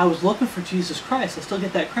reward because I was looking for Jesus Christ. I still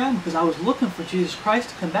get that crown because I was looking for Jesus Christ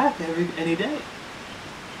to come back any day.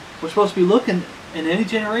 We're supposed to be looking in any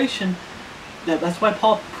generation. That's why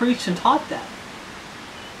Paul preached and taught that.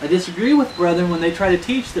 I disagree with brethren when they try to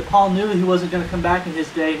teach that Paul knew he wasn't going to come back in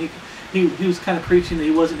his day. He was kind of preaching that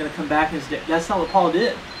he wasn't going to come back in his day. That's not what Paul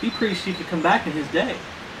did. He preached he could come back in his day.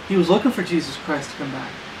 He was looking for Jesus Christ to come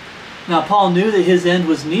back. Now Paul knew that his end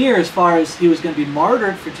was near as far as he was going to be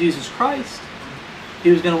martyred for Jesus Christ. He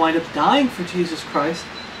was going to wind up dying for Jesus Christ.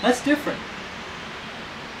 That's different.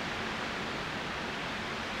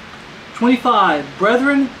 25.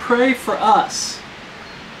 Brethren, pray for us.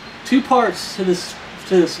 Two parts to this.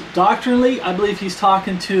 Doctrinally, I believe he's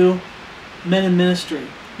talking to men in ministry.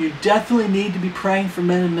 You definitely need to be praying for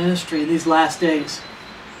men in ministry in these last days.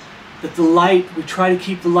 That the light, we try to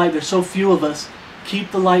keep the light. There's so few of us.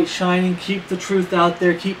 Keep the light shining. Keep the truth out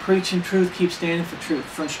there. Keep preaching truth. Keep standing for truth.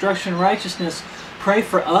 For instruction in righteousness, pray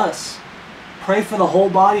for us. Pray for the whole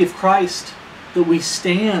body of Christ. That we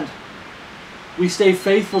stand. We stay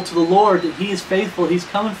faithful to the Lord. That He is faithful. He's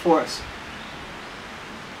coming for us.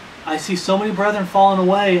 I see so many brethren falling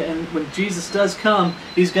away, and when Jesus does come,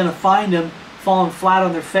 He's going to find them falling flat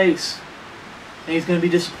on their face. And He's going to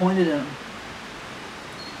be disappointed in them.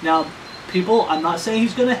 Now, people, I'm not saying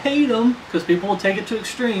He's going to hate them, because people will take it to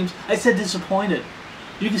extremes. I said disappointed.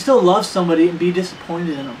 You can still love somebody and be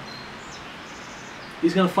disappointed in them.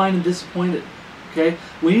 He's going to find them disappointed. Okay?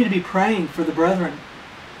 We need to be praying for the brethren.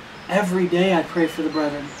 Every day I pray for the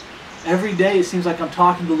brethren. Every day it seems like I'm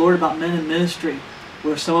talking to the Lord about men in ministry,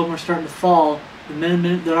 where some of them are starting to fall. The men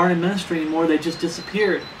that aren't in ministry anymore, they just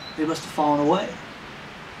disappeared. They must have fallen away.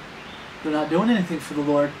 They're not doing anything for the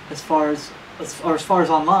Lord as far as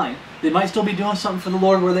online. They might still be doing something for the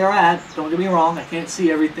Lord where they're at. Don't get me wrong, I can't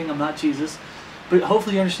see everything. I'm not Jesus. But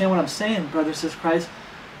hopefully you understand what I'm saying, brothers and sisters in Christ.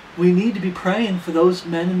 We need to be praying for those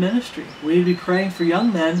men in ministry. We need to be praying for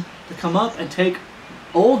young men to come up and take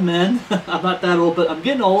old men, I'm not that old, but I'm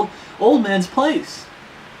getting old men's place.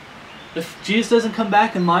 If Jesus doesn't come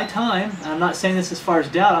back in my time, and I'm not saying this as far as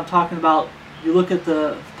doubt, I'm talking about, you look at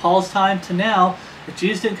Paul's time to now, if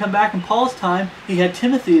Jesus didn't come back in Paul's time, he had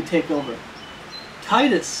Timothy to take over.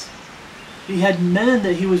 Titus, he had men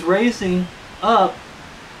that he was raising up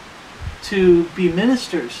to be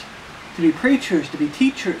ministers, to be preachers, to be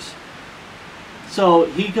teachers. So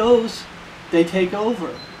he goes, they take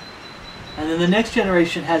over. And then the next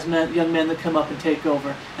generation has young men that come up and take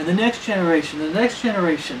over. And the next generation, the next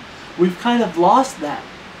generation. We've kind of lost that.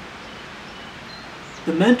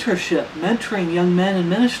 The mentorship, mentoring young men in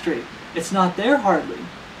ministry, it's not there hardly.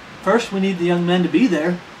 First, we need the young men to be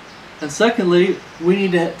there. And secondly, we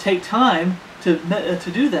need to take time to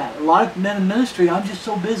do that. A lot of men in ministry, I'm just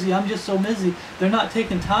so busy, they're not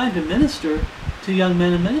taking time to minister to young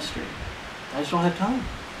men in ministry. I just don't have time.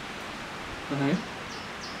 Okay?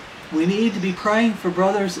 We need to be praying for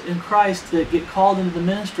brothers in Christ that get called into the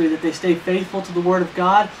ministry, that they stay faithful to the Word of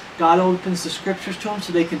God. God opens the Scriptures to them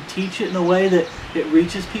so they can teach it in a way that it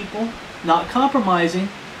reaches people. Not compromising.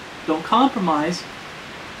 Don't compromise.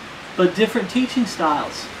 But different teaching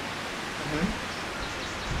styles.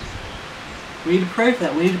 We need to pray for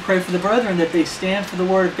that. We need to pray for the brethren that they stand for the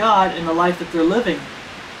Word of God in the life that they're living.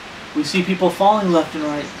 We see people falling left and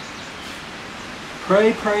right.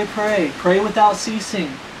 Pray, pray, pray. Pray without ceasing.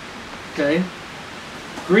 Okay?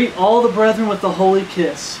 Greet all the brethren with the holy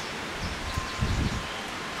kiss.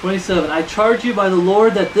 27. I charge you by the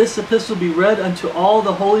Lord that this epistle be read unto all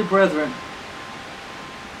the holy brethren.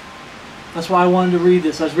 That's why I wanted to read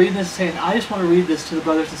this. I was reading this saying, I just want to read this to the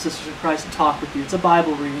brothers and sisters in Christ and talk with you. It's a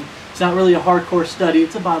Bible reading. It's not really a hardcore study.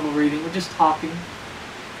 It's a Bible reading. We're just talking.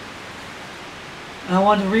 And I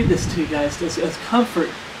wanted to read this to you guys as comfort.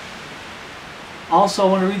 Also,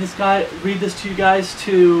 I want to read this to you guys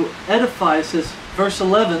to edify. It says, verse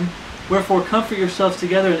 11, wherefore comfort yourselves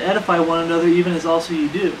together and edify one another, even as also you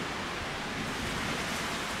do.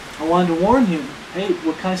 I wanted to warn you, hey,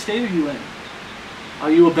 what kind of state are you in?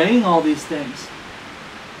 Are you obeying all these things?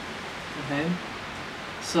 Okay?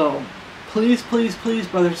 So, please, please, please,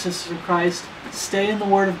 brothers and sisters in Christ, stay in the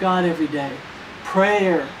Word of God every day.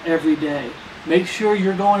 Prayer every day. Make sure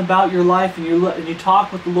you're going about your life and you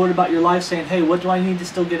talk with the Lord about your life, saying, hey, what do I need to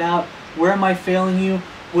still get out? Where am I failing you?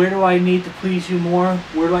 Where do I need to please you more?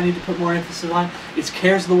 Where do I need to put more emphasis on? It's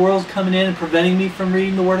cares of the world coming in and preventing me from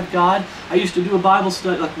reading the Word of God. I used to do a Bible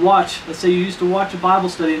study, let's say you used to watch a Bible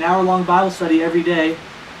study, an hour-long Bible study every day,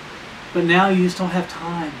 but now you just don't have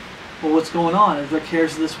time. Well, what's going on? Are there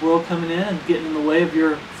cares of this world coming in and getting in the way of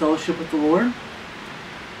your fellowship with the Lord?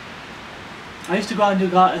 I used to go out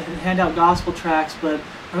and hand out gospel tracts, but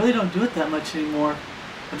I really don't do it that much anymore.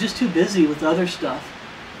 I'm just too busy with other stuff.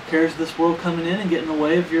 Cares of this world coming in and getting in the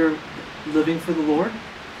way of your living for the Lord?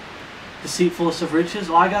 Deceitfulness of riches.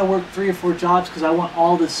 Well, I got to work 3 or 4 jobs because I want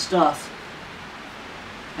all this stuff.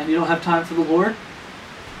 And you don't have time for the Lord?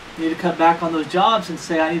 You need to cut back on those jobs and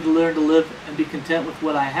say, I need to learn to live and be content with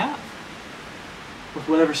what I have. With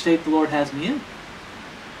whatever state the Lord has me in.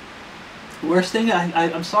 The worst thing,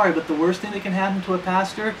 I'm sorry, but the worst thing that can happen to a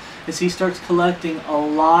pastor is he starts collecting a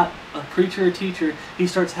lot, a preacher or teacher, he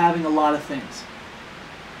starts having a lot of things.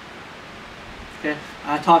 Okay,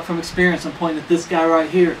 I talk from experience. I'm pointing at this guy right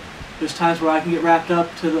here. There's times where I can get wrapped up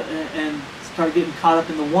and start getting caught up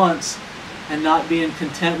in the wants and not being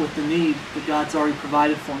content with the need that God's already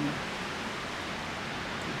provided for me.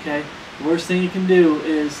 Okay, the worst thing you can do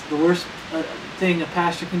is, the worst thing a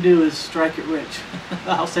pastor can do is strike it rich.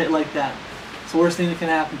 I'll say it like that. It's the worst thing that can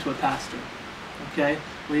happen to a pastor. Okay,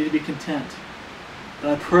 we need to be content.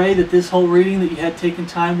 But I pray that this whole reading, that you had taken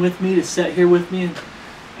time with me to sit here with me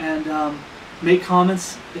and make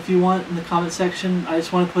comments if you want in the comment section. I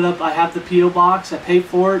just want to put up, I have the P.O. box. I pay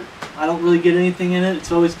for it. I don't really get anything in it.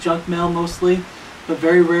 It's always junk mail mostly. But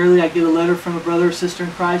very rarely I get a letter from a brother or sister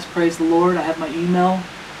in Christ. Praise the Lord. I have my email.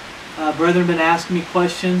 Brethren have been asking me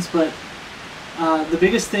questions. But the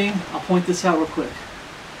biggest thing, I'll point this out real quick,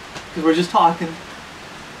 because we're just talking.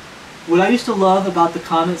 What I used to love about the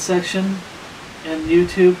comment section and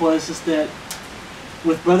YouTube was that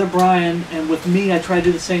with Brother Brian and with me, I try to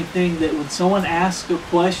do the same thing, that when someone asks a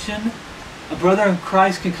question, a brother in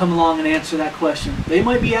Christ can come along and answer that question. They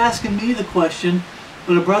might be asking me the question,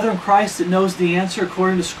 but a brother in Christ that knows the answer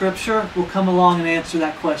according to Scripture will come along and answer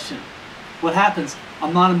that question. What happens?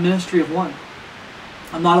 I'm not a ministry of one.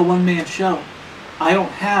 I'm not a one-man show. I don't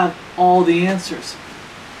have all the answers.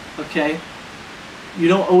 Okay? You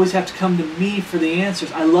don't always have to come to me for the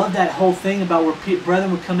answers. I love that whole thing about where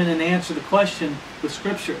brethren would come in and answer the question with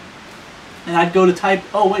Scripture. And I'd go to type,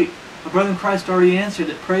 oh wait, a brother in Christ already answered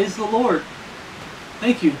it. Praise the Lord.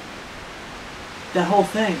 Thank you. That whole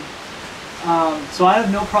thing. So I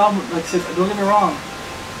have no problem, like I said, don't get me wrong.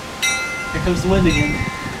 Here comes the wind again.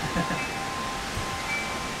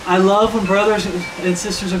 I love when brothers and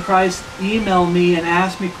sisters in Christ email me and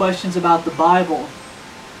ask me questions about the Bible.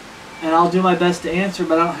 And I'll do my best to answer,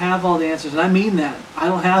 but I don't have all the answers. And I mean that. I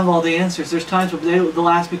don't have all the answers. There's times where they'll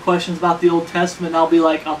ask me questions about the Old Testament, and I'll be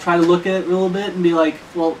like, I'll try to look at it a little bit and be like,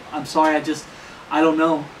 well, I'm sorry, I don't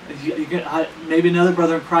know. Maybe another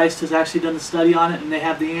brother in Christ has actually done the study on it and they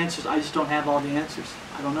have the answers. I just don't have all the answers.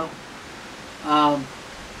 I don't know.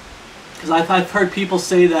 Because I've heard people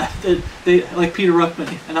say that they, like Peter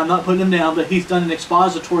Ruckman, and I'm not putting him down, but he's done an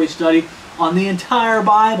expository study on the entire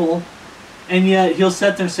Bible, and yet he'll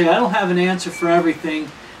sit there and say, I don't have an answer for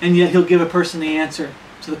everything, and yet he'll give a person the answer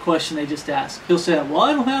to the question they just asked. He'll say, well,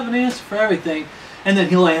 I don't have an answer for everything, and then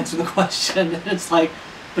he'll answer the question. And it's like,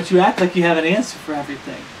 but you act like you have an answer for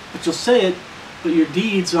everything. But you'll say it, but your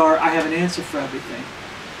deeds are, I have an answer for everything.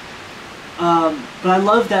 But I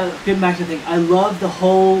love that, getting back to the thing, I love the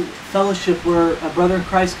whole fellowship where a brother in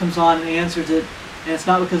Christ comes on and answers it, and it's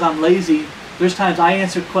not because I'm lazy. There's times I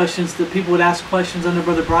answered questions that people would ask questions under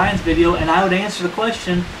Brother Brian's video, and I would answer the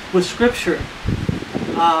question with Scripture.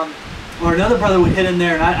 Or another brother would hit in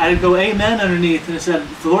there, and I'd go amen underneath, and it said,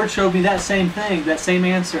 the Lord showed me that same thing, that same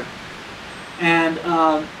answer. And,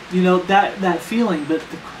 you know, that feeling, but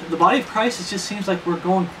the body of Christ, it just seems like we're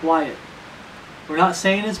going quiet. We're not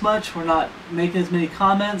saying as much, we're not making as many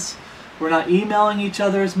comments, we're not emailing each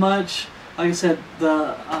other as much. Like I said,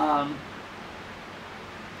 I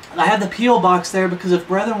have the P.O. box there because if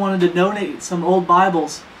brethren wanted to donate some old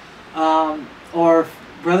Bibles, or if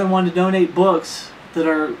brethren wanted to donate books that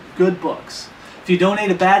are good books. If you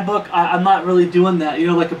donate a bad book, I'm not really doing that. You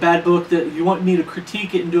know, like a bad book that you want me to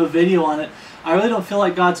critique it and do a video on it. I really don't feel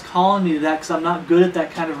like God's calling me to that because I'm not good at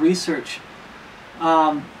that kind of research.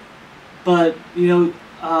 But you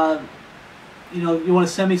want to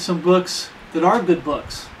send me some books that are good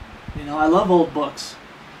books. You know, I love old books.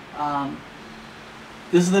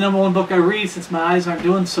 This is the #1 book I read since my eyes aren't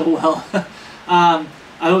doing so well. I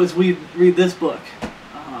always read this book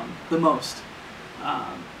the most.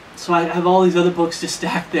 So I have all these other books just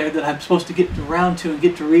stacked there that I'm supposed to get around to and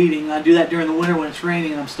get to reading. I do that during the winter when it's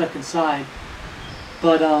raining and I'm stuck inside.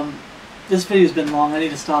 But this video's been long. I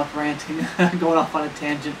need to stop ranting, going off on a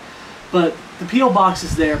tangent. But the P.O. box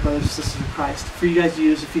is there, brothers and sisters in Christ, for you guys to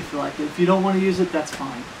use if you feel like it. If you don't want to use it, that's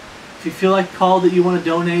fine. If you feel like called that you want to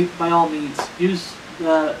donate, by all means, use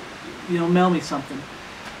mail me something.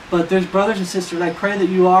 But there's brothers and sisters, I pray that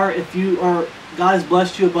you are, if you are, God has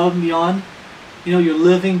blessed you above and beyond, you're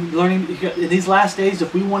living, learning, in these last days,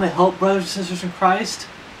 if we want to help brothers and sisters in Christ,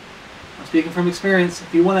 I'm speaking from experience,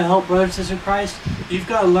 if you want to help brothers and sisters in Christ, you've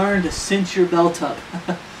got to learn to cinch your belt up.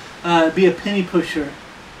 Be a penny pusher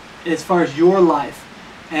as far as your life.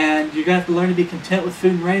 And you're going to have to learn to be content with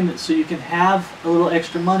food and raiment so you can have a little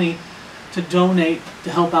extra money to donate to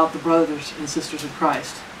help out the brothers and sisters in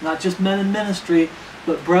Christ. Not just men in ministry,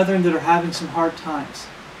 but brethren that are having some hard times.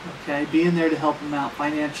 Okay, being there to help them out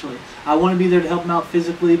financially. I want to be there to help them out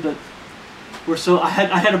physically, but I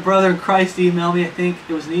had a brother in Christ email me, I think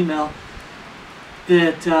it was an email,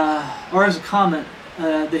 that, or as a comment,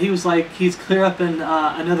 that he was like, he's clear up in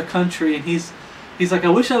another country, and he's like, I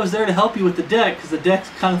wish I was there to help you with the deck, because the deck's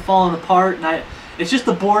kind of falling apart, and it's just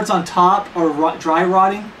the boards on top are dry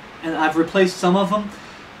rotting, and I've replaced some of them,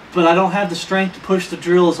 but I don't have the strength to push the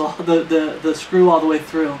drills, the screw all the way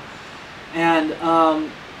through. And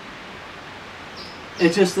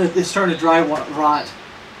it's starting to dry rot,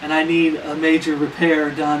 and I need a major repair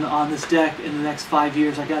done on this deck in the next 5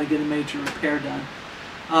 years. I got to get a major repair done.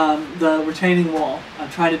 The retaining wall, I'm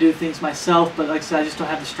trying to do things myself, but like I said, I just don't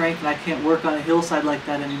have the strength, and I can't work on a hillside like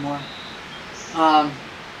that anymore.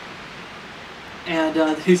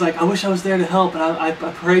 He's like, I wish I was there to help, and I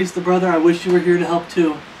praise the brother. I wish you were here to help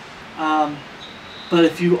too. But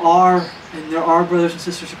if you are, and there are brothers and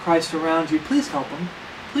sisters of Christ around you, please help them.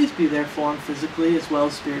 Please be there for them physically as well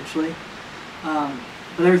as spiritually.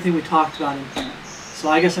 But everything we talked about in here. So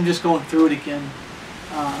I guess I'm just going through it again.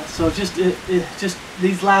 So just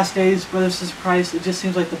these last days, brothers and sisters of Christ, it just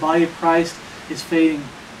seems like the body of Christ is fading.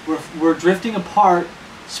 We're drifting apart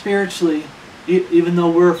spiritually, even though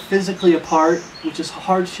we're physically apart, which is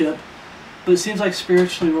hardship. But it seems like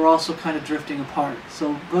spiritually we're also kind of drifting apart.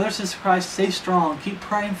 So brothers and sisters of Christ, stay strong. Keep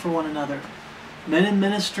praying for one another. Men in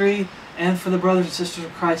ministry and for the brothers and sisters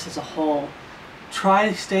of Christ as a whole. Try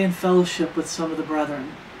to stay in fellowship with some of the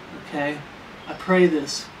brethren. Okay? I pray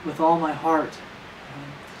this with all my heart.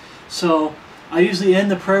 So I usually end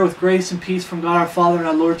the prayer with grace and peace from God our Father and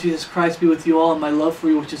our Lord Jesus Christ be with you all, and my love for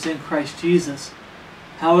you which is in Christ Jesus.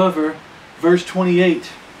 However, verse 28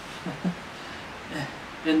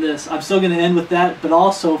 in this, I'm still going to end with that, but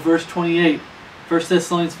also verse 28, 1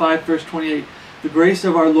 Thessalonians 5, verse 28. The grace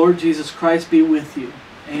of our Lord Jesus Christ be with you.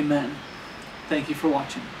 Amen. Thank you for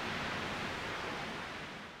watching.